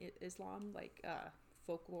Muhammad in Islam, like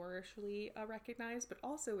folklorishly recognized, but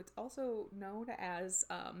also it's also known as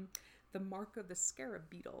the mark of the scarab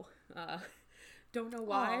beetle. Don't know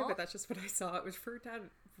why, but that's just what I saw it was referred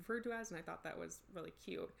to as, and I thought that was really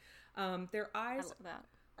cute. Their eyes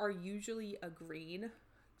are usually a green,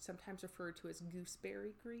 sometimes referred to as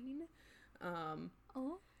gooseberry green.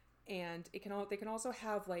 And they can also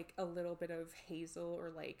have like a little bit of hazel or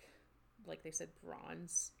like they said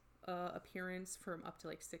bronze appearance from up to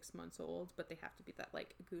like 6 months old, but they have to be that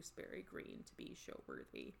like gooseberry green to be show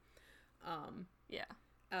worthy.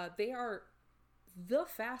 They are the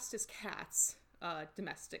fastest cats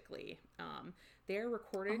domestically. They're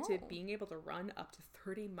recorded to being able to run up to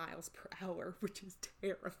 30 miles per hour, which is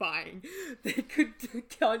terrifying. They could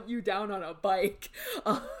count you down on a bike.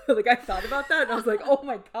 Like I thought about that and I was like, oh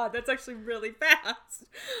my god, that's actually really fast.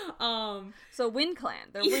 So Wind Clan,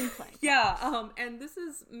 they're Wind Clan. And this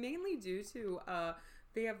is mainly due to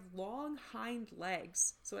they have long hind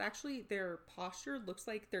legs, so actually their posture looks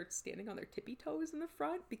like they're standing on their tippy toes in the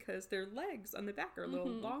front because their legs on the back are a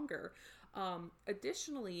little longer.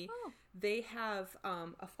 Additionally, Oh. they have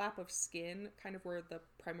a flap of skin, kind of where the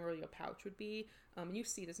primordial pouch would be. You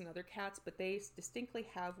see this in other cats, but they distinctly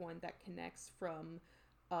have one that connects from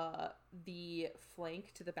the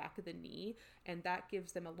flank to the back of the knee, and that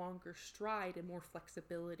gives them a longer stride and more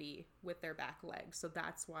flexibility with their back legs. So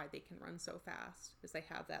that's why they can run so fast, is they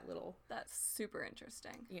have that little. That's super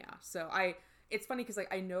interesting. Yeah. So it's funny because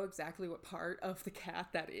like I know exactly what part of the cat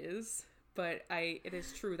that is, but it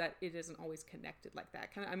is true that it isn't always connected like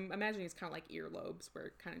that. Kind of, I'm imagining it's kind of like earlobes, where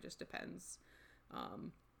it kind of just depends.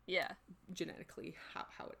 Yeah. Genetically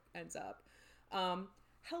how it ends up.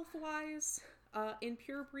 Health wise, in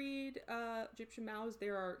pure breed Egyptian Mouse,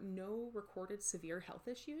 there are no recorded severe health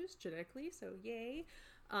issues genetically, so yay.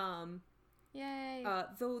 Yay.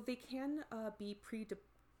 Though they can be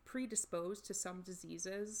predisposed to some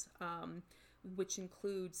diseases, which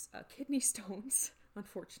includes kidney stones,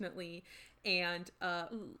 unfortunately, and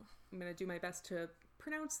I'm gonna do my best to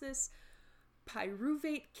pronounce this,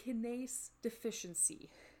 pyruvate kinase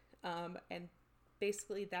deficiency. And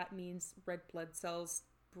basically that means red blood cells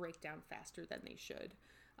break down faster than they should,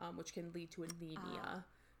 which can lead to anemia.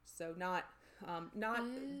 So not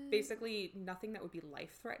basically nothing that would be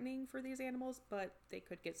life-threatening for these animals, but they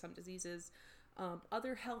could get some diseases.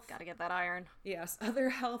 Other health... Gotta get that iron. Yes, other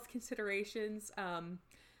health considerations.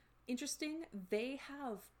 Interesting, they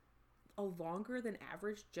have a longer than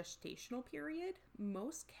average gestational period.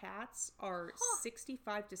 Most cats are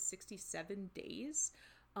 65 to 67 days.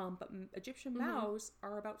 But Egyptian Mouse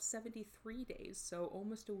are about 73 days, so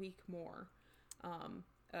almost a week more. Wow.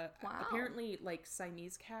 Apparently, like,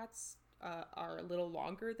 Siamese cats are a little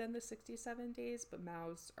longer than the 67 days, but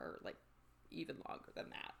Mouse are, like, even longer than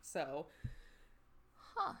that. So,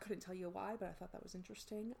 couldn't tell you why, but I thought that was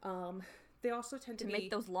interesting. They also tend to make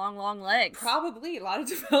those long legs. Probably a lot of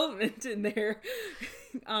development in there.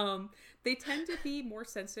 They tend to be more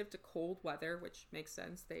sensitive to cold weather, which makes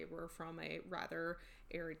sense. They were from a rather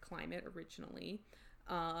arid climate originally.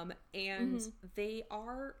 And they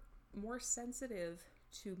are more sensitive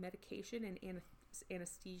to medication and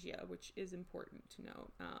anesthesia, which is important to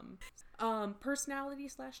note. Personality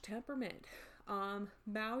 / temperament.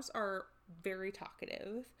 Mouse are very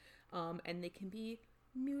talkative, and they can be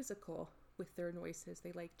musical with their noises.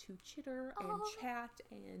 They like to chitter and chat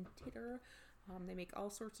and titter. They make all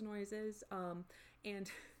sorts of noises.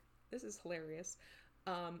 And this is hilarious.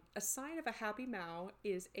 A sign of a happy Mao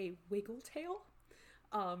is a wiggle tail.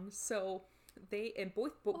 So they, and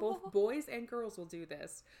both boys and girls will do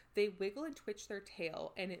this. They wiggle and twitch their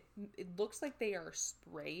tail, and it looks like they are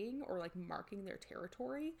spraying or like marking their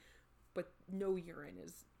territory, but no urine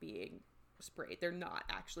is being sprayed. They're not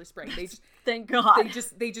actually spraying. They just thank God.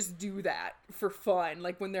 They just do that for fun.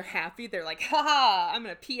 Like when they're happy, they're like, haha, I'm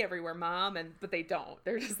gonna pee everywhere, mom. But they don't.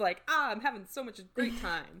 They're just like, I'm having so much great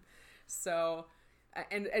time. So,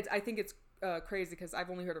 and I think it's crazy because I've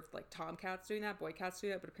only heard of like tomcats doing that, boy cats do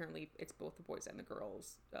that, but apparently it's both the boys and the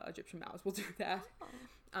girls. Egyptian Mouse will do that.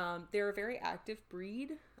 They're a very active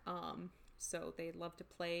breed. So they love to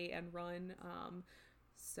play and run.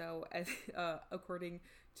 So according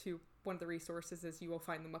to one of the resources, is you will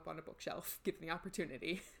find them up on a bookshelf given the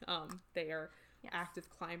opportunity. They are active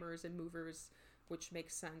climbers and movers, which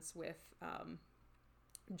makes sense with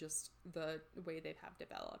just the way they have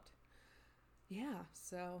developed. Yeah,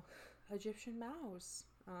 so Egyptian Mouse.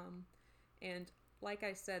 And like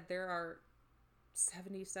I said, there are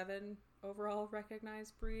 77 overall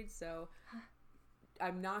recognized breeds, so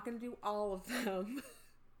I'm not going to do all of them,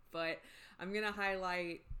 but I'm going to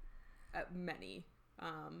highlight many.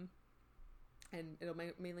 And it'll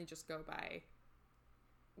mainly just go by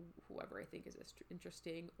whoever I think is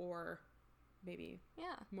interesting, or maybe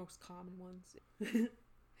most common ones.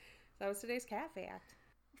 That was today's cat fact.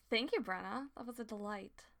 Thank you, Brenna. That was a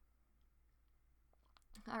delight.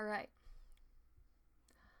 All right.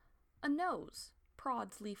 A nose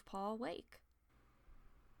prods Leafpaw awake.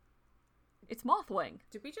 It's Mothwing.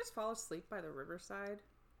 Did we just fall asleep by the riverside?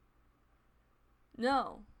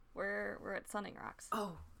 No, we're at Sunning Rocks.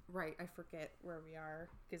 Oh, right. I forget where we are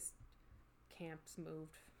because camps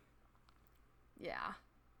moved. Yeah.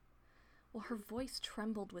 Well, her voice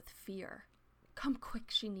trembled with fear. Come quick,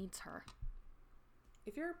 she needs her.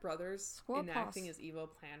 If your brother's enacting his evil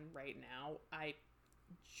plan right now, I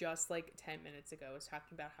just like 10 minutes ago was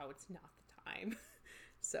talking about how it's not the time.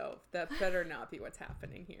 So that better not be what's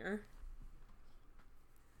happening here.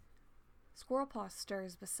 Squirrelpaw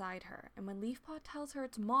stirs beside her, and when Leafpaw tells her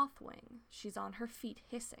it's Mothwing, she's on her feet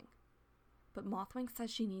hissing. But Mothwing says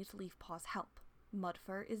she needs Leafpaw's help.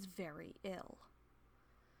 Mudfur is very ill.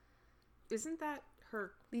 Isn't that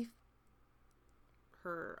her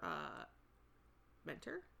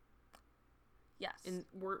mentor? Yes. And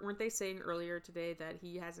weren't they saying earlier today that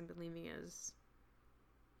he hasn't been leaving his...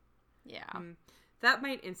 Yeah. That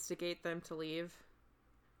might instigate them to leave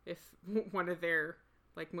if one of their,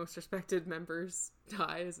 like, most respected members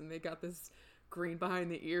dies and they got this green behind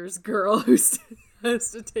the ears girl who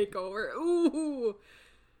has to take over. Ooh!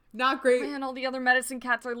 Not great. Man, all the other medicine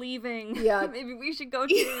cats are leaving. Yeah. Maybe we should go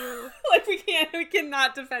too. Like, we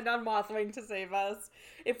cannot depend on Mothwing to save us.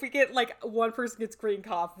 If we get, like, one person gets green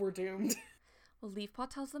cough, we're doomed. Well, Leafpaw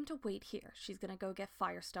tells them to wait here. She's gonna go get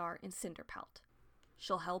Firestar and Cinderpelt.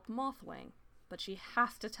 She'll help Mothwing, but she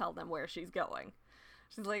has to tell them where she's going.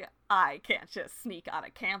 She's like, I can't just sneak out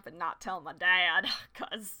of camp and not tell my dad,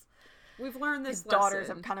 because we've learned this his daughters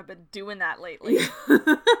lesson. have kind of been doing that lately.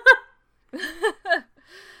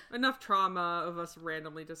 Enough trauma of us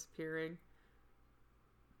randomly disappearing.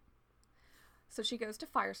 So she goes to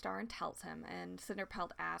Firestar and tells him, and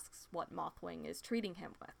Cinderpelt asks what Mothwing is treating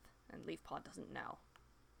him with, and Leafpaw doesn't know.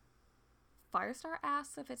 Firestar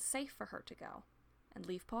asks if it's safe for her to go, and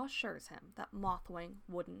Leafpaw assures him that Mothwing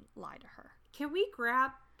wouldn't lie to her. Can we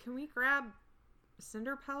grab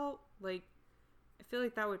Cinderpelt? Like, I feel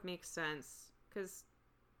like that would make sense, because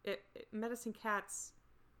medicine cats,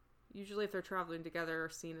 usually if they're traveling together, are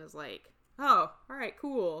seen as like, oh, all right,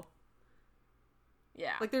 cool.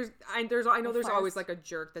 Yeah. Like I know there's always like a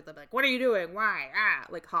jerk that they're like, what are you doing? Why?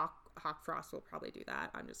 Like Hawk Frost will probably do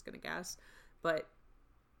that. I'm just gonna guess, but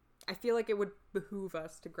I feel like it would behoove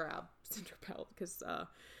us to grab Cinderpelt because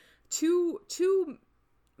two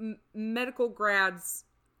medical grads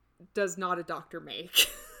does not a doctor make.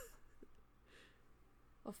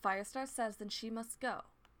 Well, Firestar says then she must go,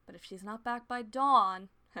 but if she's not back by dawn,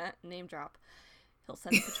 name drop, he'll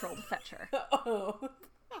send a patrol to fetch her. Oh.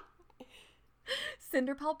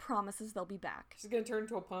 Cinderpelt promises they'll be back. She's gonna turn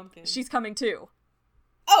into a pumpkin. She's coming too.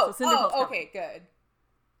 Oh, so Cinderpelt's okay, good.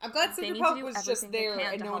 I'm glad Cinderpelt was just there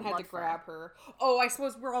and no one had to grab her. Oh, I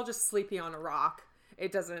suppose we're all just sleepy on a rock.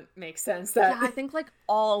 It doesn't make sense that... Yeah, I think, like,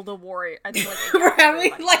 all the warrior... I think, like, we're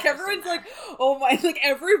having, like, everyone's like, oh my... Like,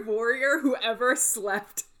 every warrior who ever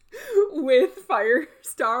slept with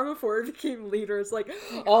Firestar before it became leader is like,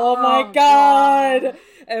 oh my god!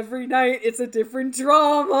 Every night it's a different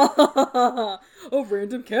drama! A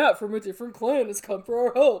random cat from a different clan has come for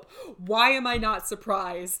our help. Why am I not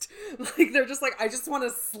surprised? Like, they're just like, I just want to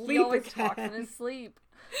sleep He always again. talks in his sleep.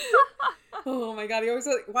 Oh my god,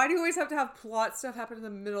 why do you always have to have plot stuff happen in the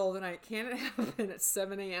middle of the night? Can't it happen at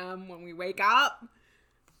 7 a.m. when we wake up?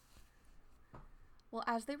 Well,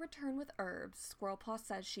 as they return with herbs, Squirrelpaw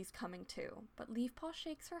says she's coming too, but Leafpaw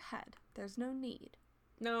shakes her head. There's no need.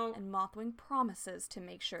 No. And Mothwing promises to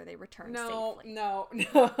make sure they return safely. No.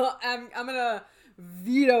 I'm gonna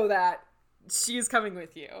veto that. She is coming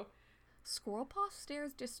with you. Squirrelpaw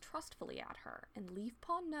stares distrustfully at her, and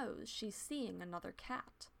Leafpaw knows she's seeing another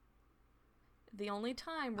cat. The only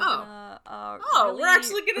time we're gonna we're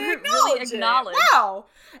actually gonna acknowledge it. Wow.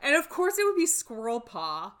 And of course it would be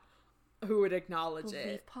Squirrelpaw who would acknowledge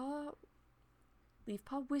it.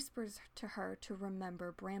 Leafpaw whispers to her to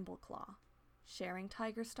remember Brambleclaw. Sharing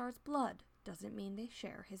Tigerstar's blood doesn't mean they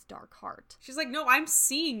share his dark heart. She's like, no, I'm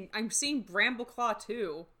seeing Brambleclaw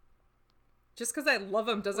too. Just because I love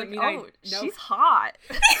him doesn't mean I know. She's hot.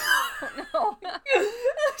 No.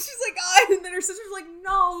 She's like, and then her sister's like,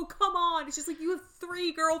 no, come on. She's like, you have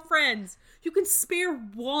 3 girlfriends. You can spare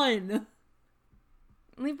one.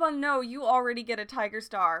 Leafpaw, no, you already get a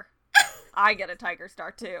Tigerstar. I get a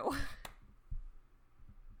Tigerstar too.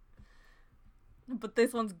 But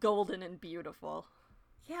this one's golden and beautiful.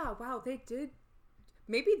 Yeah, wow, they did.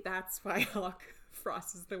 Maybe that's why Hawk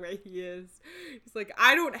Frost is the way he is. He's like,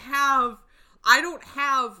 I don't have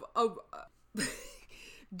a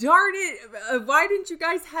darn it, why didn't you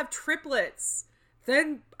guys have triplets?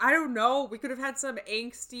 Then, I don't know, we could have had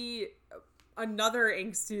another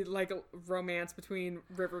angsty, like, romance between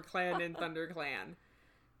River Clan and Thunder Clan.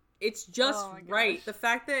 It's just right. The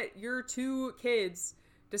fact that your 2 kids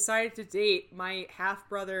decided to date my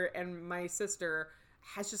half-brother and my sister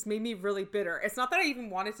has just made me really bitter. It's not that I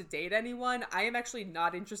even wanted to date anyone. I am actually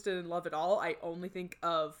not interested in love at all. I only think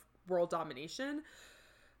of world domination.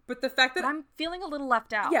 But the fact that... But I'm feeling a little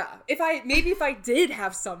left out. Yeah. If I did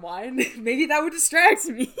have someone, maybe that would distract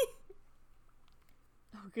me.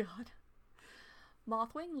 Oh, God.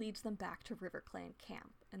 Mothwing leads them back to RiverClan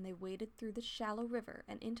camp, and they waded through the shallow river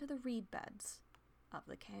and into the reed beds of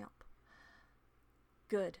the camp.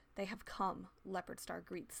 Good, they have come, Leopardstar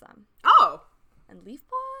greets them. Oh! And Leafpaw?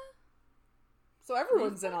 So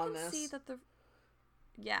everyone's in on this. See that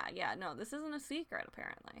Yeah, no, this isn't a secret,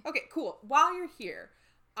 apparently. Okay, cool. While you're here,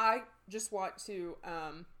 I just want to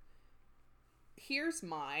here's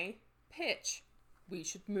my pitch. We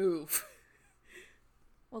should move.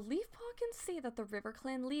 Well, Leafpaw can see that the River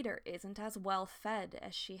Clan leader isn't as well fed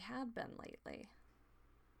as she had been lately.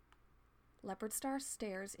 Leopardstar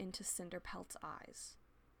stares into Cinderpelt's eyes.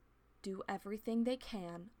 Do everything they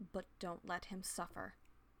can, but don't let him suffer.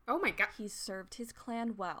 Oh my god. He's served his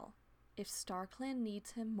clan well. If StarClan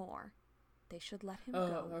needs him more, they should let him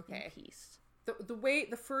go in peace. The way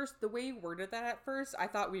you worded that at first, I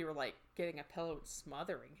thought we were like getting a pillow and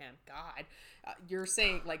smothering him. God, you're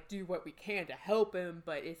saying like do what we can to help him,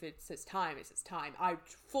 but if it's his time, it's his time. I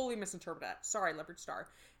fully misinterpreted that. Sorry, Leopardstar.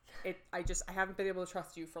 I haven't been able to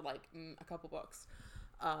trust you for like a couple books.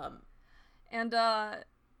 And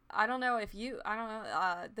I don't know.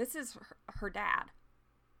 This is her dad.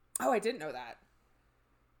 Oh, I didn't know that.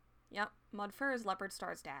 Yep, Mudfur is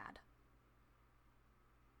Leopardstar's dad.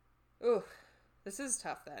 Ooh, this is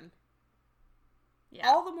tough then. Yeah.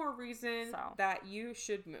 All the more reason that you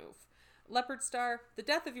should move. Leopardstar, the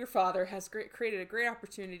death of your father has created a great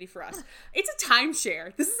opportunity for us. It's a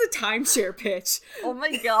timeshare. This is a timeshare pitch. Oh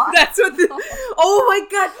my god. That's what oh my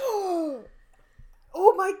god.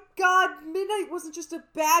 Oh my god, Midnight wasn't just a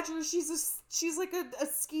badger. She's like a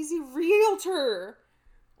skeezy realtor.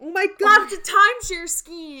 Oh my god, it's a timeshare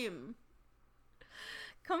scheme.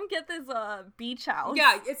 Come get this beach house.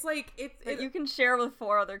 Yeah, it's like that you can share with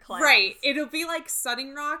 4 other clans. Right. It'll be like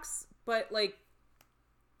Sunning Rocks, but like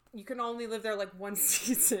you can only live there like one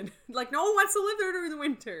season. Like no one wants to live there during the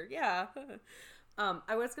winter. Yeah.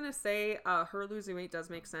 I was gonna say her losing weight does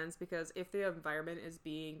make sense because if the environment is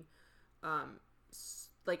being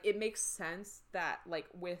like it makes sense that like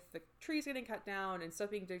with the trees getting cut down and stuff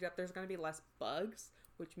being digged up, there's gonna be less bugs,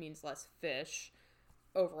 which means less fish.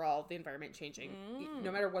 Overall, the environment changing.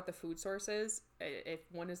 No matter what the food source is, if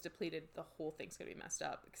one is depleted, the whole thing's gonna be messed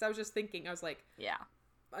up. Because I was just thinking, I was like, yeah.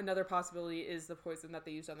 Another possibility is the poison that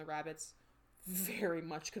they used on the rabbits very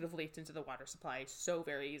much could have leaked into the water supply so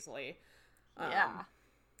very easily. Yeah.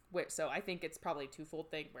 So I think it's probably a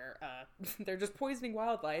twofold thing where they're just poisoning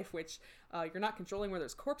wildlife, which you're not controlling where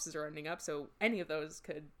those corpses are ending up, so any of those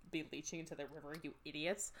could be leaching into the river, you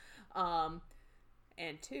idiots. And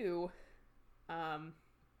 2,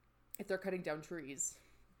 if they're cutting down trees,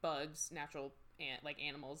 bugs, natural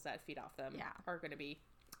animals that feed off them are going to be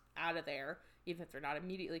out of there. Even if they're not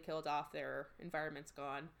immediately killed off, their environment's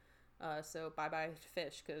gone. So bye-bye to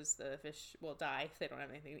fish, because the fish will die if they don't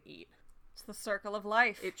have anything to eat. It's the circle of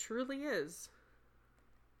life. It truly is.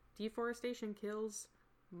 Deforestation kills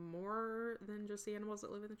more than just the animals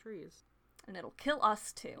that live in the trees. And it'll kill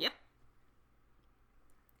us too. Yep.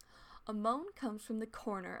 A moan comes from the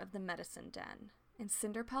corner of the medicine den, and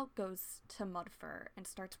Cinderpelt goes to Mudfur and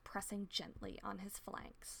starts pressing gently on his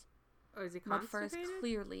flanks. Oh, is he Mudfur constipated? is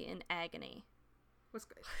clearly in agony. Is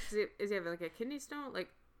he having like a kidney stone? Like,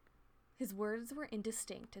 his words were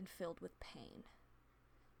indistinct and filled with pain.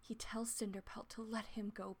 He tells Cinderpelt to let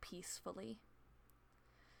him go peacefully.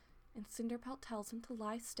 And Cinderpelt tells him to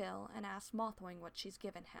lie still and asks Mothwing what she's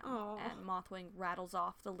given him. Aww. And Mothwing rattles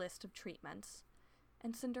off the list of treatments.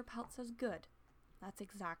 And Cinderpelt says good. That's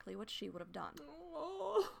exactly what she would have done.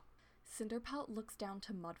 Aww. Cinderpelt looks down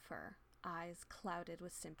to Mudfur, eyes clouded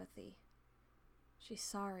with sympathy. She's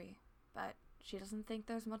sorry, but she doesn't think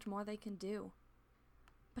there's much more they can do.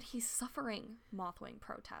 But he's suffering, Mothwing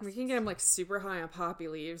protests. We can get him like super high on poppy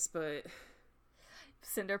leaves, but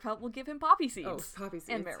Cinderpelt will give him poppy seeds. Oh, poppy seeds.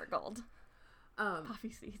 And marigold.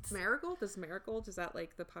 Poppy seeds. Marigold? Is that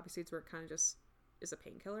like the poppy seeds where it kind of just is a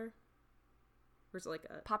painkiller? Or is it like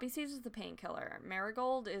a... Poppy seeds is the painkiller.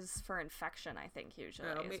 Marigold is for infection, I think, usually,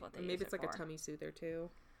 is what they use maybe it's it like for. a tummy soother, too.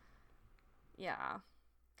 Yeah.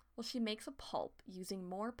 Well, she makes a pulp using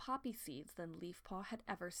more poppy seeds than Leafpaw had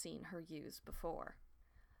ever seen her use before.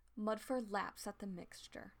 Mudfur laps at the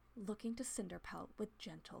mixture, looking to Cinderpelt with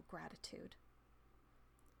gentle gratitude.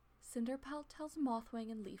 Cinderpelt tells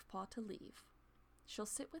Mothwing and Leafpaw to leave. She'll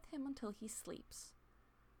sit with him until he sleeps.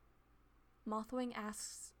 Mothwing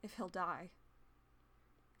asks if he'll die.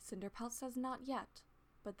 Cinderpelt says not yet,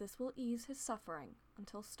 but this will ease his suffering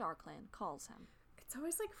until StarClan calls him. It's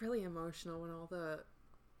always like really emotional when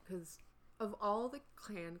because of all the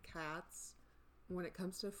clan cats, when it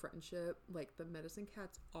comes to friendship, like the medicine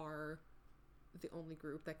cats are the only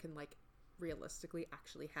group that can like realistically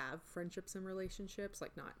actually have friendships and relationships,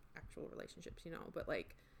 like not actual relationships, but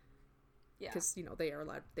like, because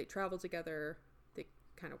they travel together, they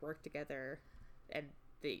kind of work together, and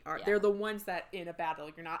they're the ones that in a battle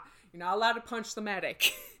you're not allowed to punch the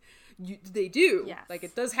medic. They do, yes. Like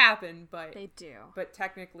it does happen, but they do, but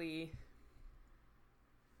technically.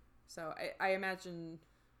 So I imagine,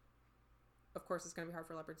 of course, it's going to be hard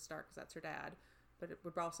for Leopardstar because that's her dad. but it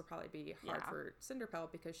would also probably be hard for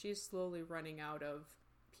Cinderpelt because she's slowly running out of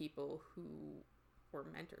people who were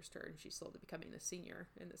mentors to her, and she's slowly becoming the senior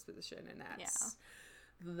in this position, and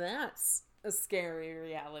that's a scary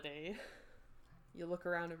reality. You look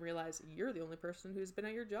around and realize you're the only person who's been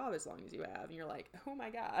at your job as long as you have, and you're like, oh my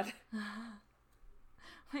god. Oh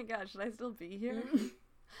my god, should I still be here?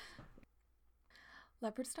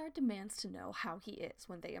 Leopardstar demands to know how he is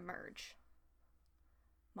when they emerge.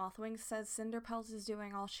 Mothwing says Cinderpelt is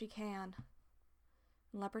doing all she can.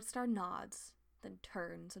 Leopardstar nods, then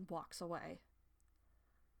turns and walks away.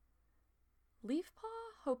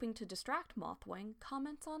 Leafpaw, hoping to distract Mothwing,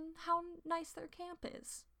 comments on how nice their camp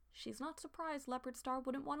is. She's not surprised Leopardstar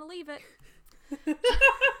wouldn't want to leave it.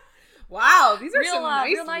 Wow, these are some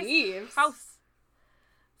nice leaves. House.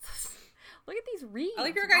 Look at these reeds. I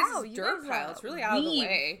like your guys' dirt pile. It's really out of the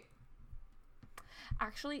way.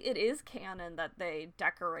 Actually, it is canon that they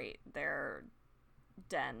decorate their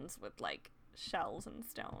dens with, like, shells and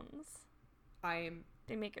stones.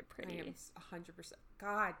 They make it pretty. I am 100%.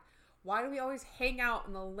 God, why do we always hang out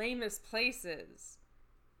in the lamest places?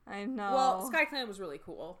 I know. Well, SkyClan was really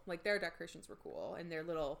cool. Like, their decorations were cool, and their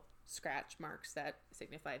little scratch marks that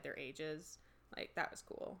signified their ages. Like, that was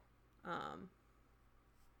cool.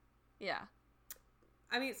 Yeah.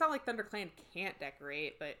 I mean, it's not like ThunderClan can't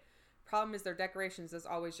decorate, but problem is their decorations is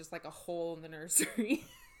always just like a hole in the nursery.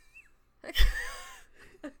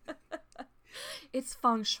 It's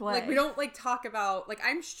feng shui. Like, we don't, like, talk about, like, I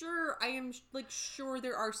am sure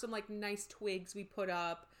there are some, like, nice twigs we put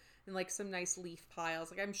up and, like, some nice leaf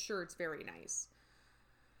piles. Like, I'm sure it's very nice.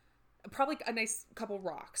 Probably a nice couple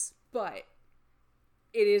rocks, but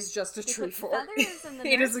it is just a tree fort.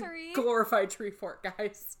 It is a glorified tree fort,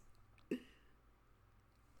 guys.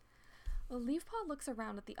 Well, Leafpaw looks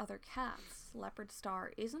around at the other cats.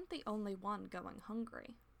 Leopardstar isn't the only one going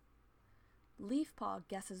hungry. Leafpaw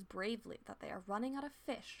guesses bravely that they are running out of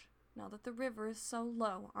fish now that the river is so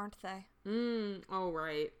low, aren't they? Oh,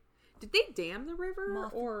 right. Did they dam the river,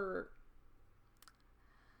 or...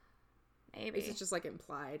 Maybe. Is it just, like,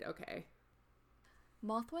 implied? Okay.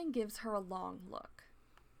 Mothwing gives her a long look.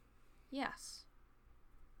 Yes.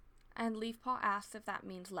 And Leafpaw asks if that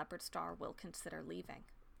means Leopardstar will consider leaving.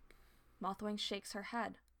 Mothwing shakes her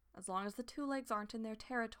head. As long as the two legs aren't in their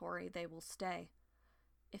territory, they will stay.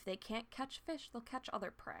 If they can't catch fish, they'll catch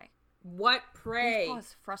other prey. What prey? Leafpaw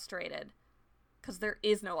is frustrated. Because there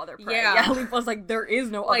is no other prey. Yeah, Leafpaw's like, there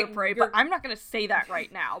is no other prey, but I'm not going to say that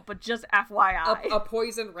right now, but just FYI. A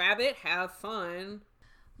poisoned rabbit? Have fun.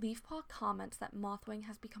 Leafpaw comments that Mothwing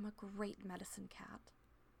has become a great medicine cat.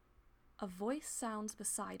 A voice sounds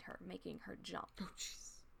beside her, making her jump. Oh, jeez.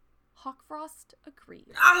 Hawkfrost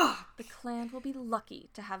agrees. Ah! The clan will be lucky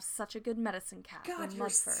to have such a good medicine cat. God, you're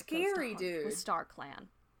scary, dude. With StarClan.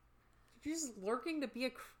 You're just lurking to be a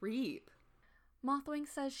creep. Mothwing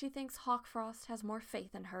says she thinks Hawkfrost has more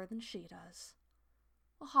faith in her than she does.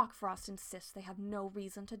 Well, Hawkfrost insists they have no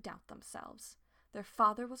reason to doubt themselves. Their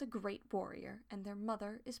father was a great warrior, and their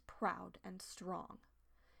mother is proud and strong.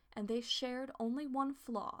 And they shared only one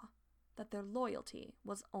flaw, that their loyalty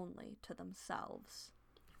was only to themselves.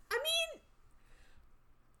 I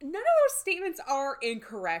mean, none of those statements are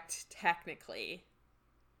incorrect, technically.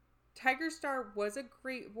 Tigerstar was a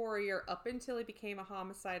great warrior up until he became a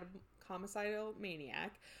homicidal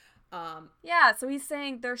maniac. Yeah, so he's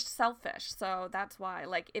saying they're selfish, so that's why.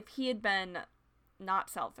 Like, if he had been not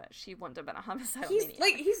selfish, he wouldn't have been a homicidal maniac.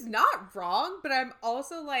 Like, he's not wrong, but I'm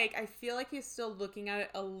also, like, I feel like he's still looking at it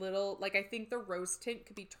a little, like, I think the rose tint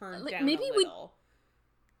could be turned down a little.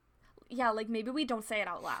 Yeah, like, maybe we don't say it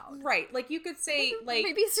out loud. Right, like, you could say,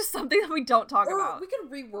 maybe it's just something that we don't talk about. Or we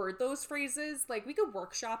could reword those phrases. Like, we could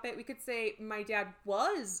workshop it. We could say, my dad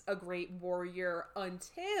was a great warrior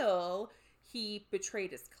until he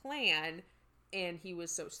betrayed his clan, and he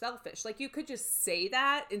was so selfish. Like, you could just say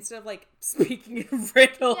that instead of, like, speaking in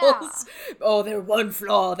riddles. Yeah. Oh, there's one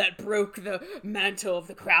flaw that broke the mantle of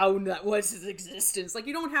the crown that was his existence. Like,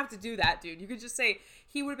 you don't have to do that, dude. You could just say,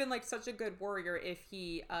 he would have been, like, such a good warrior if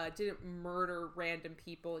he didn't murder random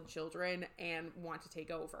people and children and want to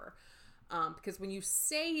take over. Because when you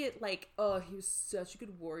say it like, oh, he was such a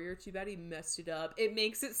good warrior, too bad he messed it up, it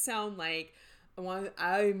makes it sound like,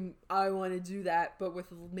 I want to do that, but with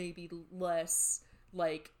maybe less,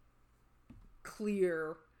 like,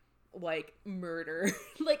 clear, like, murder.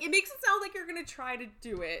 Like, it makes it sound like you're gonna try to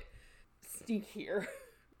do it sneakier.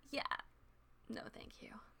 Yeah. No, thank you.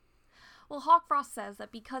 Well, Hawkfrost says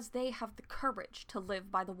that because they have the courage to live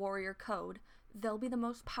by the warrior code, they'll be the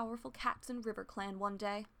most powerful cats in RiverClan one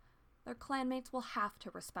day. Their clanmates will have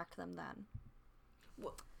to respect them then.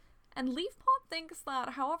 Well, And Leafpaw thinks that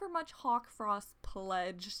however much Hawkfrost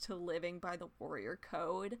pledged to living by the warrior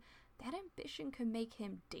code, that ambition could make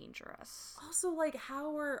him dangerous. Also, like,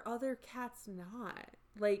 how are other cats not?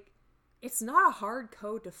 Like, it's not a hard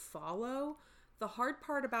code to follow. The hard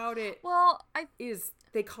part about it is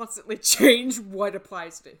they constantly change what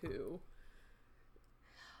applies to who.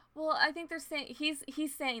 Well, I think they're saying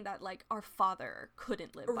he's saying that like our father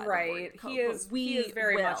couldn't live by the warrior code, he is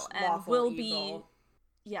very much lawful will evil.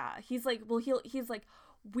 He's like, well, he's like,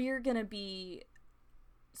 we're gonna be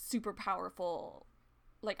super powerful.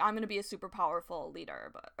 Like, I'm gonna be a super powerful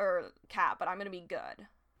leader, or cat, but I'm gonna be good.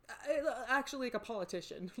 Actually, like a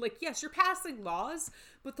politician. Like, yes, you're passing laws,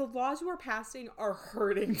 but the laws you are passing are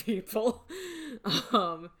hurting people.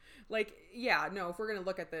 Like, yeah, no, if we're gonna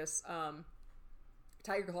look at this,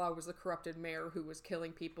 Tiger Claw was the corrupted mayor who was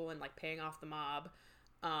killing people and, like, paying off the mob.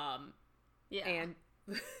 And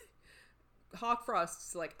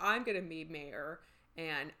Hawkfrost's like, I'm gonna be mayor,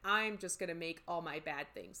 and I'm just gonna make all my bad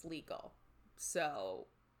things legal. So,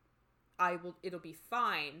 it'll be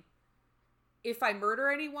fine. If I murder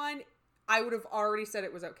anyone, I would have already said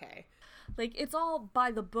it was okay. Like, it's all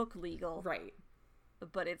by the book legal. Right.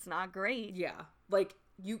 But it's not great. Yeah. Like,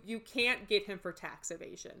 you can't get him for tax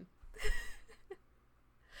evasion.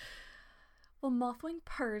 Well, Mothwing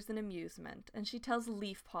purrs in amusement, and she tells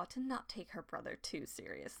Leafpaw to not take her brother too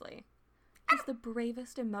seriously. He's the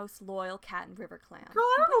bravest and most loyal cat in RiverClan. Girl,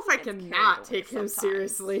 I don't know if I can not take him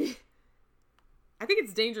seriously. I think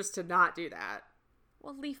it's dangerous to not do that.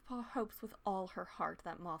 Well, Leafpaw hopes with all her heart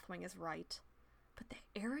that Mothwing is right. But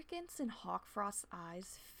the arrogance in Hawkfrost's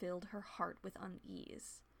eyes filled her heart with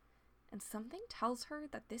unease. And something tells her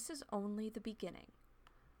that this is only the beginning.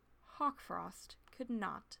 Hawkfrost could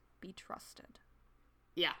not be trusted.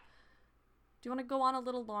 Yeah. Do you want to go on a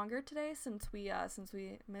little longer today since we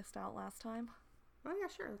missed out last time? Oh yeah,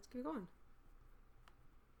 sure. Let's keep going.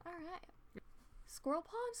 All right.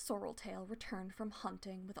 Squirrelpaw and Sorreltail returned from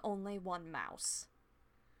hunting with only one mouse.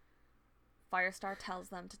 Firestar tells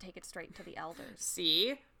them to take it straight to the elders.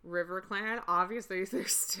 See? RiverClan, obviously they're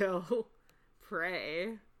still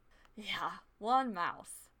prey. Yeah, one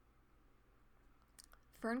mouse.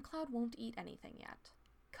 Ferncloud won't eat anything yet.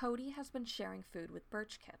 Cody has been sharing food with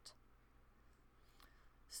Birchkit.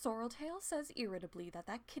 Sorreltail says irritably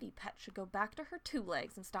that kitty pet should go back to her two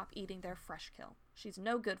legs and stop eating their fresh kill. She's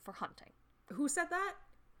no good for hunting. Who said that?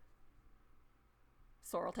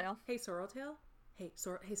 Sorreltail. Hey, Sorreltail. Hey,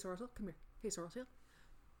 Sorreltail, come here. Hey, Sorreltail.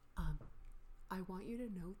 I want you to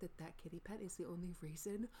know that kitty pet is the only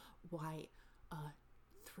reason why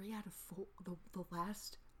 3 out of 4, the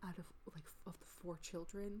last out of of the 4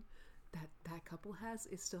 children that couple has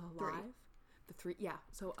is still alive. 3. The 3, yeah.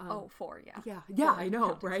 So 4, yeah. Yeah, I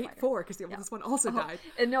know, right? Spider. 4, because the oldest one also died.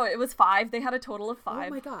 No, it was 5. They had a total of 5. Oh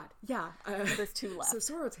my god, yeah. There's 2 left. So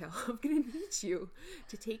Sorreltail, I'm gonna need you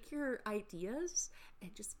to take your ideas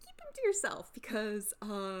and just keep them to yourself, because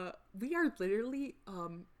we are literally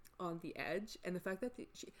on the edge, and the fact that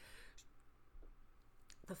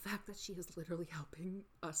she is literally helping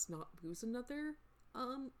us not lose another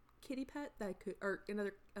kitty pet that could, or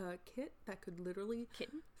another kit that could literally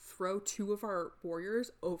throw 2 of our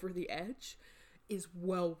warriors over the edge, is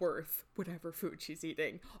well worth whatever food she's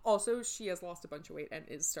eating. Also, she has lost a bunch of weight and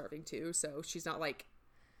is starving too, so she's not like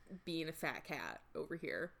being a fat cat over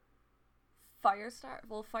here.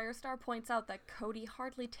 Firestar points out that Cody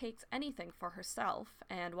hardly takes anything for herself,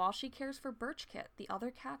 and while she cares for Birchkit, the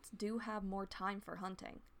other cats do have more time for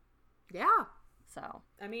hunting. Yeah. So,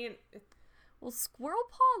 I mean, well,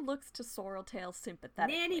 Squirrelpaw looks to Sorreltail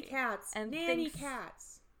sympathetically. Nanny cats. Nanny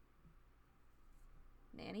cats.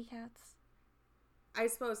 I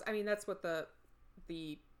suppose, I mean, that's what the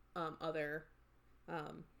other,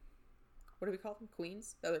 what do we call them?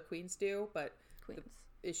 Queens? The other queens do, but Queens.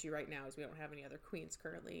 The issue right now is we don't have any other queens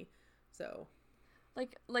currently, so.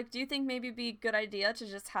 Like, do you think maybe it'd be a good idea to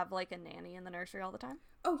just have, like, a nanny in the nursery all the time?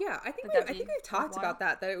 Oh, yeah. I think we've talked about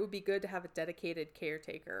that it would be good to have a dedicated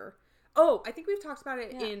caretaker. Oh, I think we've talked about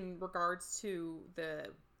it in regards to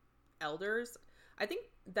the elders. I think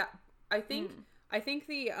the,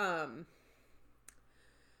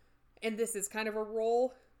 and this is kind of a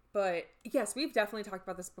role, but yes, we've definitely talked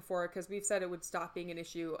about this before, because we've said it would stop being an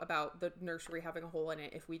issue about the nursery having a hole in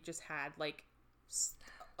it if we just had, like,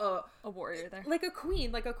 a warrior there. Like a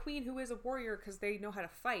queen who is a warrior, because they know how to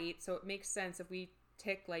fight, so it makes sense if we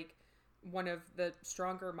take, like, one of the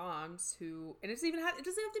stronger moms who, and it doesn't have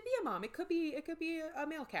to be a mom, it could be a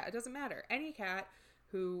male cat, it doesn't matter, any cat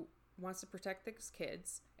who wants to protect these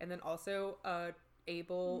kids, and then also a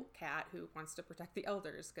able cat who wants to protect the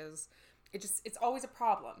elders, because it's always a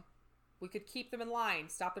problem. We could keep them in line,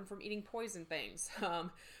 stop them from eating poison things.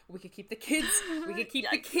 We could keep the kids. We could keep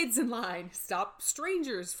the kids in line, stop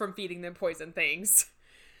strangers from feeding them poison things,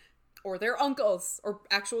 or their uncles or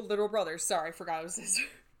actual literal brothers. Sorry, I forgot it was his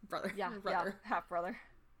brother. Yeah, half brother.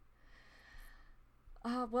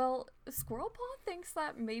 Well, Squirrelpaw thinks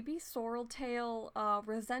that maybe Sorreltail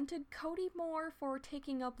resented Cody more for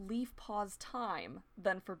taking up Leafpaw's time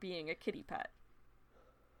than for being a kitty pet.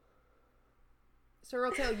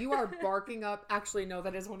 Sorreltail, you are barking up. Actually, no,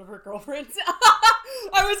 that is one of her girlfriends.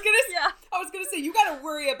 I was gonna say you gotta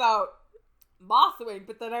worry about Mothwing,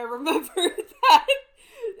 but then I remembered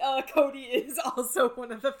that Cody is also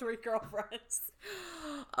one of the 3 girlfriends.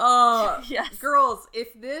 Yes, girls,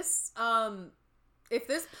 if this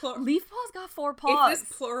Leafpaw's got 4 paws. If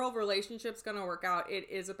this plural relationship's gonna work out, it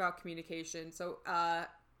is about communication. So,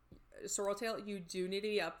 Sorreltail, you do need to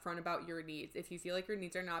be upfront about your needs. If you feel like your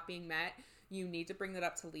needs are not being met, you need to bring that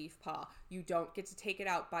up to Leafpaw. You don't get to take it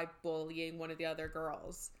out by bullying one of the other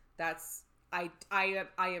girls. That's I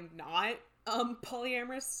am not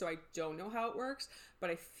polyamorous, so I don't know how it works, but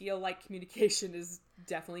I feel like communication is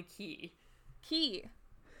definitely key.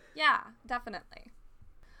 Yeah, definitely.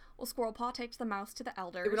 Well, Squirrelpaw takes the mouse to the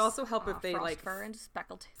elders. It would also help if they Frostfur and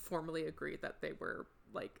Speckletail formally agreed that they were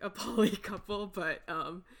like a poly couple, but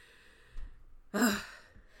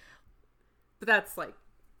that's like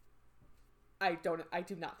I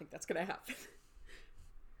do not think that's gonna happen.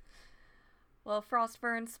 Well,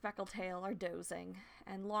 Frostfur and Speckletail are dozing,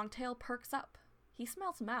 and Longtail perks up. He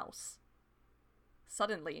smells mouse.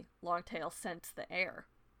 Suddenly, Longtail scents the air.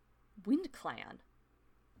 WindClan.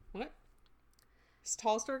 What? Is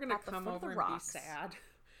Tallstar gonna come over and rocks. be sad?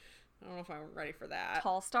 I don't know if I'm ready for that.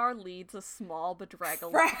 Tallstar leads a small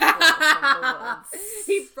bedraggled from the woods.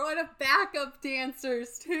 He brought up backup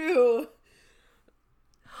dancers too.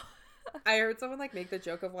 I heard someone like make the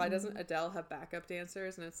joke of why doesn't Adele have backup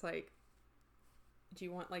dancers, and it's like, do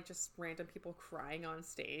you want like just random people crying on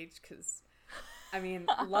stage? Because I mean,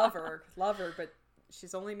 love her, but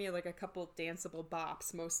she's only made like a couple danceable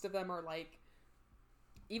bops. Most of them are like,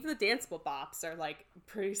 even the danceable bops are like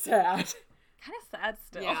pretty sad. Kind of sad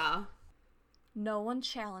still. Yeah. No one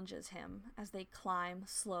challenges him as they climb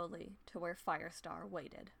slowly to where Firestar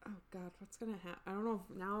waited. Oh god, what's gonna happen? I don't know.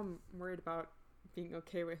 Now I'm worried about being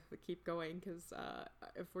okay with the keep going, because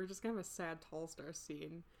if we're just gonna have a sad Tallstar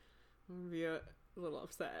scene, I'm gonna be a little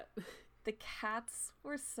upset. The cats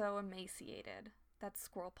were so emaciated that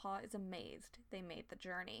Squirrelpaw is amazed they made the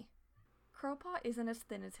journey. Crowpaw isn't as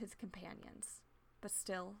thin as his companions, but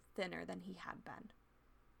still thinner than he had been.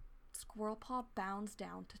 Squirrelpaw bounds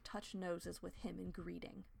down to touch noses with him in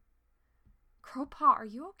greeting. Crowpaw, are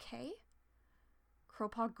you okay?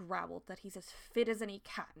 Crowpaw growled that he's as fit as any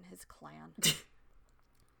cat in his clan.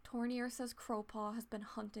 Tornier says Crowpaw has been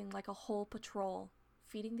hunting like a whole patrol,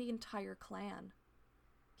 feeding the entire clan.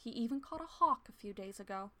 He even caught a hawk a few days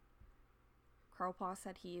ago. Crowpaw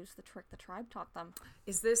said he used the trick the tribe taught them.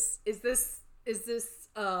 Is this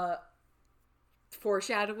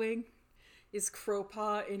foreshadowing? Is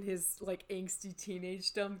Crowpaw in his like angsty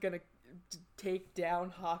teenagedom gonna take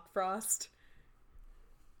down Hawkfrost?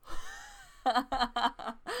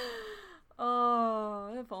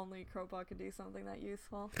 Oh, if only Crowpaw could do something that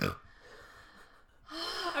useful.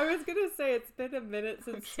 I was gonna say, it's been a minute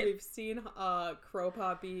since we've seen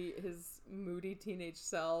Crowpaw be his moody teenage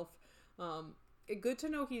self. Good to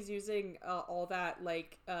know he's using all that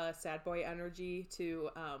like sad boy energy to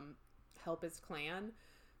help his clan,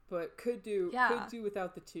 but could do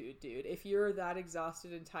without the two, dude. If you're that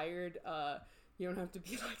exhausted and tired, you don't have to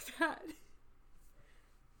be like that.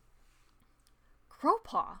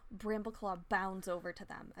 Crowpaw! Brambleclaw bounds over to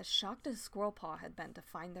them, as shocked as Squirrelpaw had been to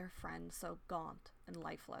find their friend so gaunt and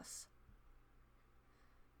lifeless.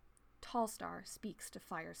 Tallstar speaks to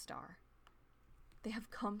Firestar. They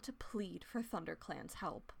have come to plead for ThunderClan's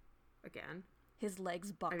help. Again? His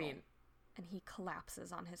legs buckle, and he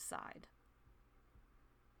collapses on his side.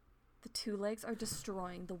 The two legs are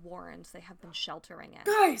destroying the warrens they have been sheltering in.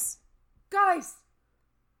 Guys,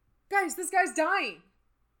 this guy's dying!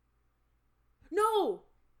 No!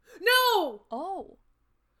 Oh!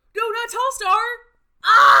 No, not Tallstar!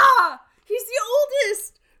 Ah! He's the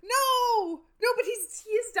oldest! No, but he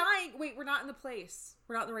is dying. Wait, we're not in the place.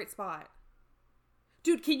 We're not in the right spot.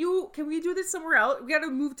 Dude, can we do this somewhere else? We gotta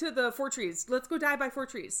move to the Four Trees. Let's go die by Four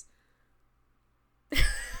Trees.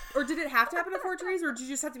 Or did it have to happen at Four Trees, or did you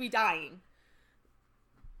just have to be dying?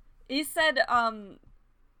 He said,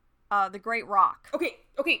 the Great Rock. Okay.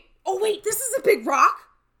 Oh wait, this is a big rock?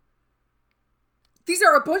 These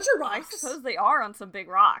are a bunch of rocks. I suppose they are on some big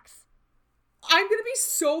rocks. I'm gonna be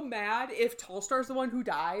so mad if Tallstar's the one who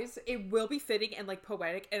dies. It will be fitting and like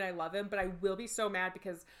poetic, and I love him, but I will be so mad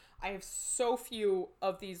because I have so few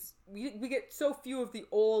of these. We get so few of the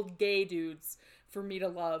old gay dudes for me to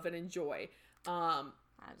love and enjoy.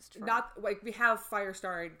 That's true. Not like we have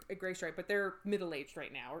Firestar and Graystripe, but they're middle aged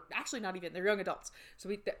right now, or actually not even. They're young adults. So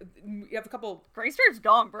we have a couple. Graystripe's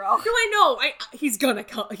gone, bro. No, I know. He's gonna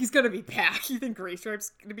come. He's gonna be back. You think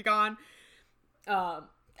Graystripe's gonna be gone?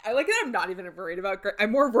 I like that. I'm not even worried about.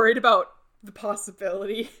 I'm more worried about the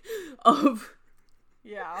possibility of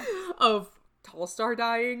Tallstar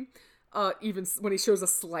dying. Even when he shows a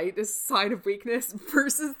slightest sign of weakness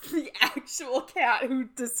versus the actual cat who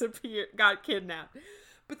got kidnapped.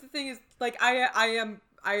 But the thing is, like, I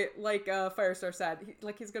like Firestar said,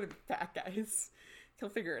 he's gonna be back, guys. He'll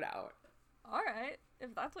figure it out. All right,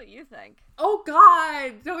 if that's what you think. Oh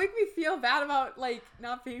God, don't make me feel bad about like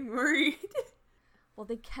not being worried. Well,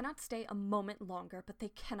 they cannot stay a moment longer, but they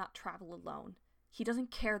cannot travel alone. He doesn't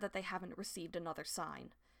care that they haven't received another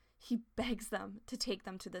sign. He begs them to take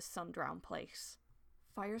them to this sun-drowned place.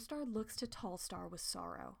 Firestar looks to Tallstar with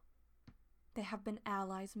sorrow. They have been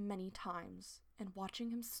allies many times, and watching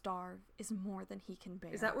him starve is more than he can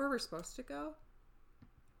bear. Is that where we're supposed to go?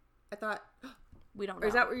 I thought... We don't know.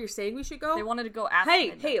 Is that where you're saying we should go? They wanted to go ask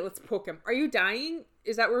Hey, let's poke him. Are you dying?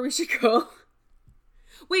 Is that where we should go?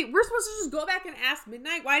 Wait, we're supposed to just go back and ask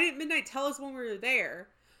Midnight? Why didn't Midnight tell us when we were there?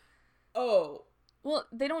 Oh. Well,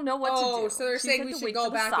 they don't know what to do. Oh, so they're saying we should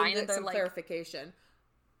go back and get some clarification.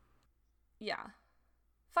 Yeah.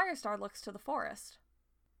 Firestar looks to the forest.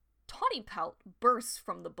 Tawny Pelt bursts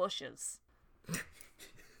from the bushes.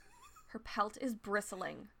 Her pelt is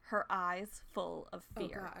bristling, her eyes full of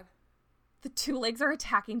fear. Oh, God. The two legs are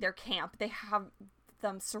attacking their camp. They have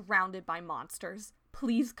them surrounded by monsters.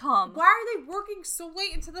 Please come. Why are they working so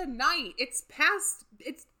late into the night? It's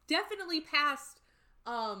definitely past,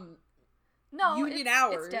 no, union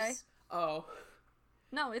hours. It's day. Oh.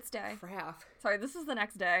 No, it's day. Crap. Sorry, this is the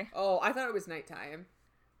next day. Oh, I thought it was nighttime.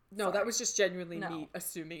 No, Sorry. That was just genuinely me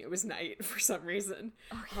assuming it was night for some reason.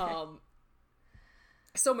 Okay.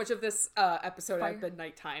 So much of this episode had been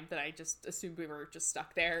nighttime that I just assumed we were just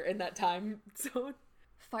stuck there in that time zone.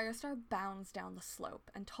 Firestar bounds down the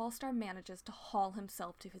slope, and Tallstar manages to haul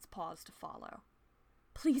himself to his paws to follow.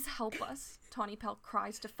 Please help us, Tawny Pelt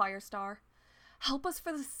cries to Firestar. Help us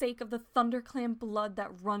for the sake of the ThunderClan blood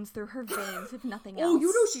that runs through her veins, if nothing else. Oh, you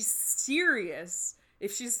know she's serious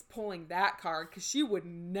if she's pulling that card, because she would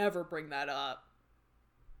never bring that up.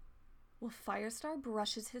 Well, Firestar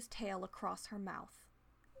brushes his tail across her mouth.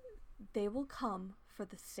 They will come for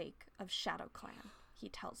the sake of ShadowClan, he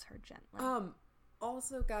tells her gently.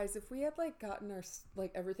 Also, guys, if we had, gotten our,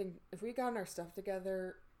 everything, if we had gotten our stuff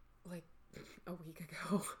together, a week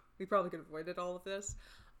ago, we probably could have avoided all of this.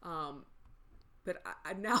 But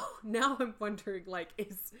I now I'm wondering, what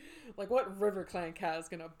RiverClan cat is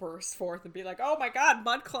gonna burst forth and be like, oh my God,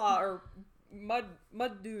 Mudclaw or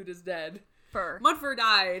Mud Dude is dead. Mudfur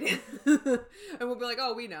died. And we'll be like,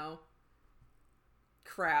 oh, we know.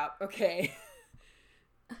 Crap. Okay.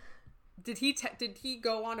 Did he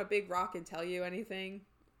go on a big rock and tell you anything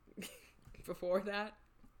before that?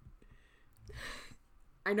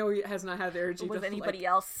 I know he has not had the energy. Was anybody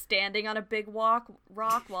else standing on a big rock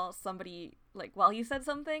while somebody, while he said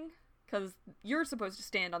something? Because you're supposed to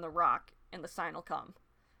stand on the rock and the sign will come.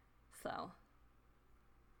 So.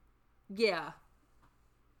 Yeah.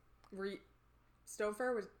 Were you,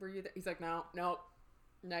 Stonefur, were you there? He's like, no,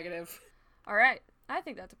 negative. All right. I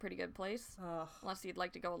think that's a pretty good place. Ugh. Unless you'd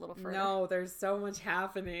like to go a little further. No, there's so much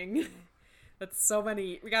happening. That's so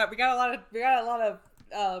many. We got a lot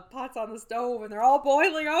of pots on the stove, and they're all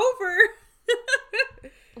boiling over.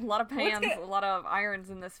 A lot of pans, a lot of irons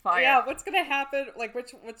in this fire. Yeah, what's gonna happen?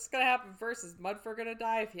 What's gonna happen first? Is Mudfur gonna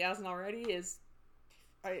die if he hasn't already? Is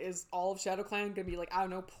all of ShadowClan gonna be I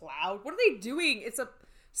don't know, plowed? What are they doing? It's a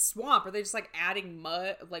swamp. Are they just adding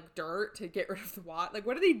mud, dirt to get rid of the water?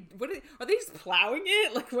 Are they just plowing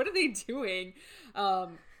it? What are they doing?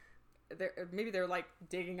 Maybe they're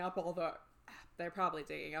digging up they're probably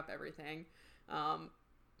digging up everything.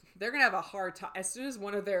 They're gonna have a hard time as soon as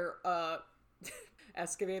one of their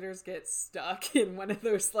excavators gets stuck in one of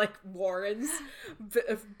those warrens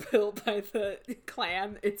built by the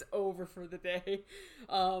clan. It's over for the day.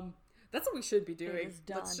 That's what we should be doing.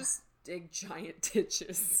 Let's just dig giant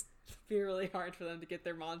ditches. It'd be really hard for them to get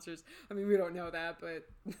their monsters. I mean, we don't know that, but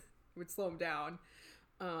it would slow them down.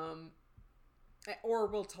 Or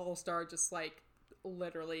will Tallstar just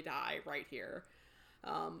literally die right here?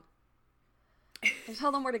 And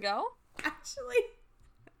tell them where to go? Actually,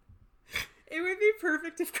 it would be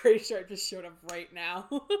perfect if Graystripe just showed up right now.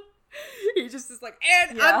 He just is like,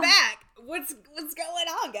 and Yeah. I'm back. What's going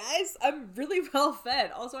on, guys? I'm really well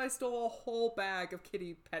fed. Also, I stole a whole bag of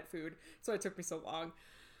kitty pet food, so it took me so long.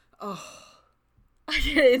 Oh.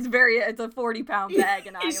 It's a 40-pound bag,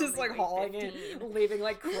 and He's I just only like weigh hauling 15. it, leaving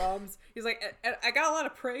like crumbs. He's like, I got a lot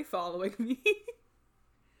of prey following me.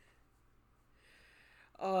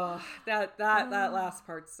 Oh, that last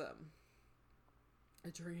part's a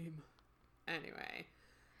dream. Anyway.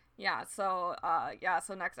 Yeah, so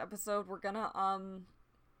next episode we're gonna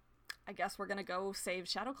I guess we're gonna go save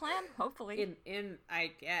Shadow Clan, hopefully.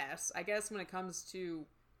 I guess when it comes to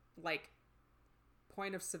like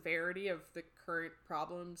point of severity of the current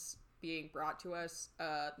problems being brought to us,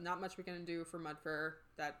 not much we can do for Mudfur.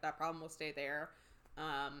 That problem will stay there.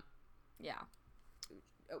 Yeah.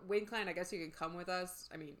 Wayne Clan, I guess you can come with us.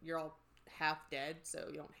 I mean, you're all half dead, so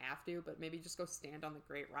you don't have to, but maybe just go stand on the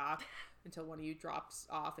Great Rock until one of you drops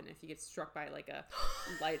off, and if you get struck by like a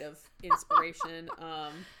light of inspiration,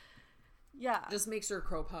 yeah, just make sure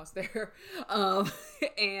Crowpaw's there.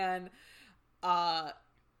 And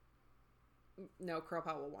no,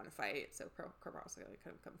 Crowpaw will want to fight, so Crowpaw's gonna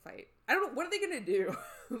come fight. I don't know, what are they gonna do?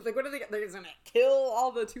 Like, what are they're just gonna kill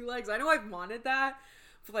all the two legs? I know I've wanted that,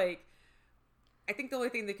 but like, I think the only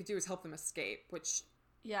thing they could do is help them escape, which...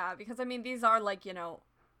 Yeah, because, I mean, these are, like, you know,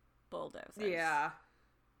 bulldozers. Yeah.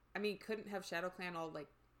 I mean, couldn't have Shadow Clan all, like,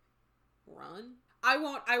 run? I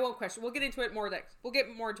won't question. We'll get into it more we'll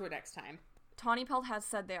get more into it next time. Tawny Pelt has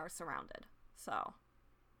said they are surrounded, so...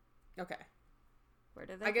 Okay. Where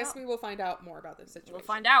did they I guess go? we will find out more about this situation. We'll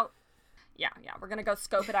find out. Yeah, we're gonna go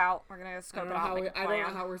scope it out. We're gonna go scope it out. I don't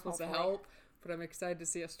know how we're supposed to help, but I'm excited to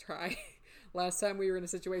see us try. Last time we were in a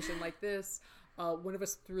situation like this, one of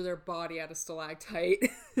us threw their body at a stalactite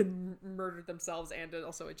and murdered themselves and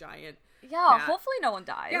also a giant Yeah, cat. Hopefully no one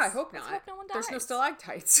dies. Yeah, I hope Let's not. hope no one dies. There's no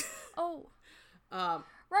stalactites. Oh.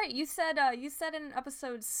 Right, you said in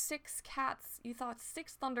episode 6 cats, you thought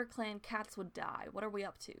 6 ThunderClan cats would die. What are we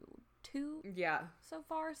up to? 2? Yeah. So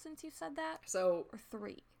far since you said that? So... Or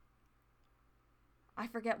 3? I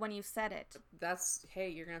forget when you said it. Hey,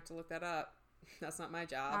 you're gonna have to look that up. That's not my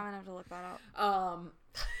job. I'm gonna have to look that up.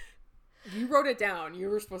 You wrote it down. You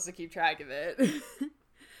were supposed to keep track of it.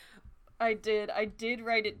 I did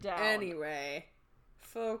write it down. Anyway,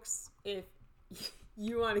 folks, if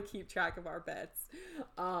you want to keep track of our bets,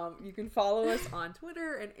 you can follow us on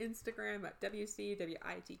Twitter and Instagram at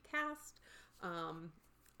WCWITcast.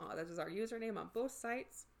 That is our username on both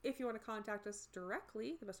sites. If you want to contact us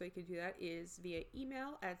directly, the best way you can do that is via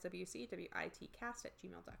email at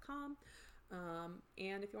wcwitcast@gmail.com.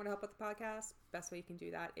 And if you want to help out the podcast, best way you can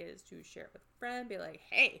do that is to share it with a friend. Be like,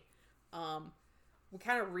 hey, we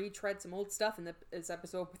kind of retread some old stuff in this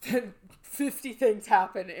episode, but then 50 things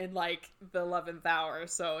happen in like the 11th hour,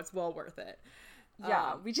 so it's well worth it.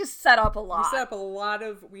 Yeah, we just set up a lot. We set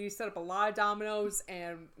up a lot of dominoes,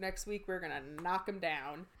 and next week we're gonna knock them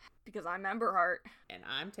down. Because I'm Emberheart. And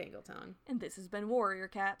I'm Tangletongue. And this has been Warrior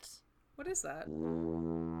Cats. What is that?